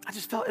 I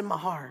just felt in my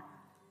heart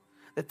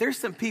that there's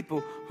some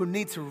people who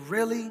need to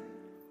really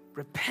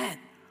repent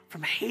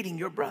from hating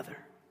your brother,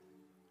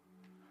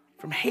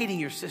 from hating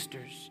your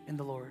sisters in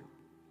the Lord.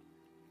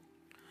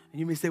 And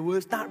you may say, well,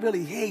 it's not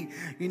really hate.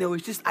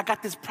 It's just, I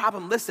got this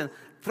problem. Listen,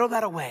 throw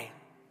that away.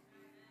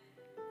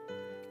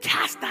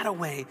 Cast that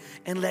away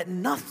and let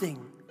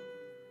nothing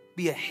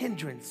be a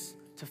hindrance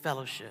to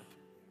fellowship.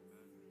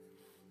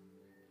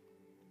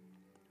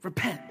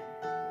 Repent.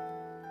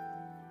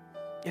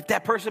 If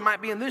that person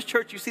might be in this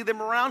church, you see them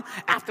around,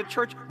 after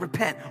church,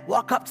 repent.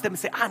 Walk up to them and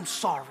say, I'm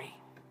sorry,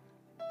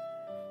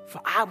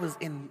 for I was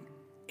in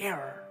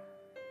error.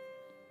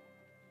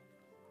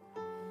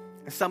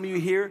 And some of you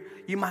here,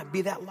 you might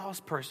be that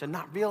lost person,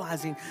 not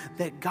realizing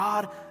that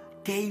God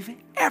gave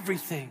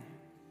everything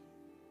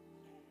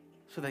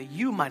so that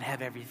you might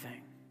have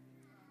everything.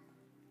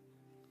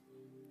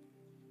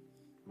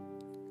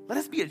 Let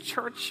us be a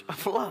church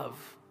of love.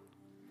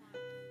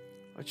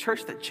 A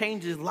church that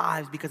changes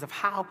lives because of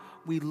how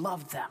we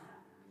love them.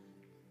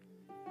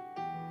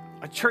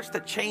 A church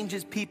that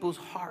changes people's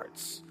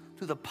hearts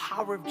through the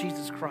power of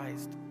Jesus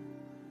Christ.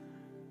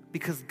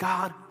 Because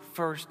God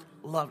first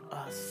loved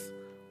us.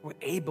 We're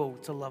able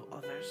to love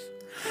others.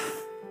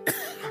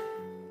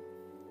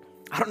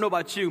 I don't know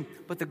about you,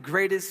 but the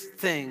greatest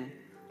thing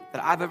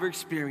that I've ever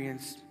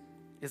experienced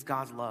is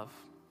God's love.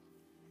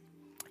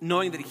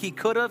 Knowing that he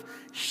could have,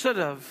 should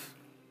have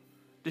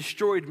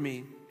destroyed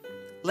me,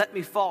 let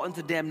me fall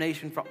into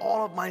damnation for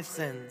all of my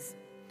sins,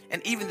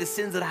 and even the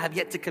sins that I have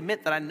yet to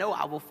commit that I know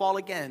I will fall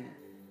again.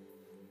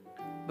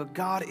 But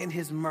God, in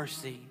his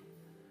mercy,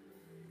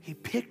 he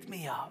picked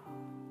me up.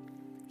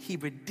 He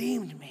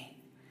redeemed me.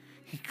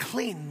 He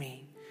cleaned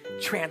me,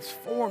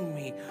 transformed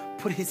me,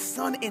 put his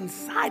son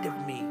inside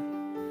of me,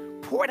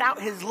 poured out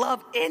his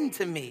love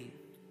into me.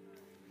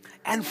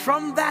 And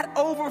from that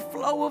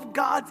overflow of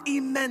God's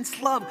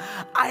immense love,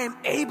 I am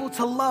able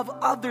to love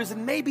others.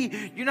 And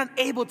maybe you're not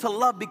able to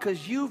love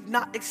because you've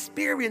not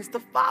experienced the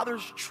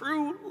Father's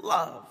true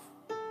love.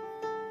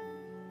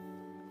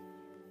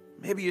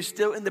 Maybe you're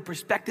still in the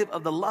perspective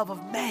of the love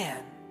of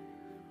man.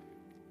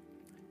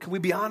 Can we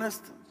be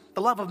honest?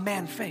 The love of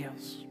man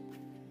fails.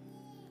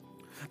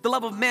 The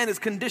love of man is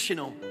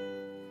conditional.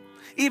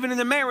 Even in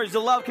the marriage, the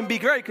love can be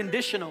very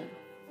conditional.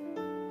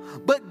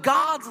 But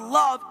God's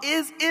love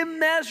is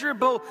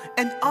immeasurable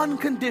and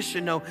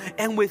unconditional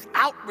and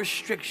without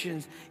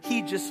restrictions.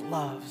 He just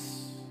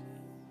loves.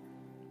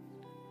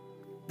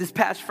 This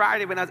past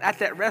Friday when I was at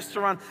that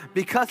restaurant,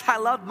 because I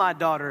loved my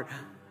daughter,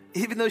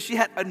 even though she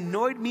had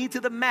annoyed me to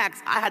the max,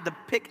 I had to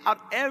pick out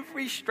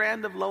every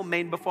strand of lo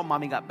mein before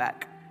mommy got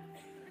back.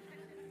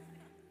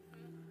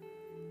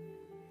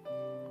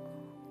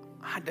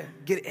 I had to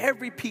get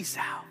every piece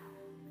out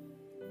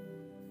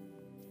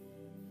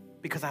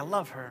because I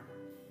love her.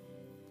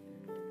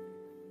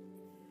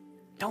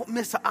 Don't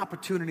miss an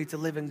opportunity to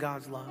live in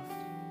God's love.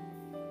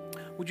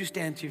 Would you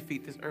stand to your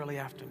feet this early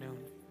afternoon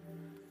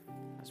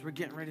as we're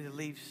getting ready to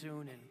leave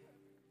soon? And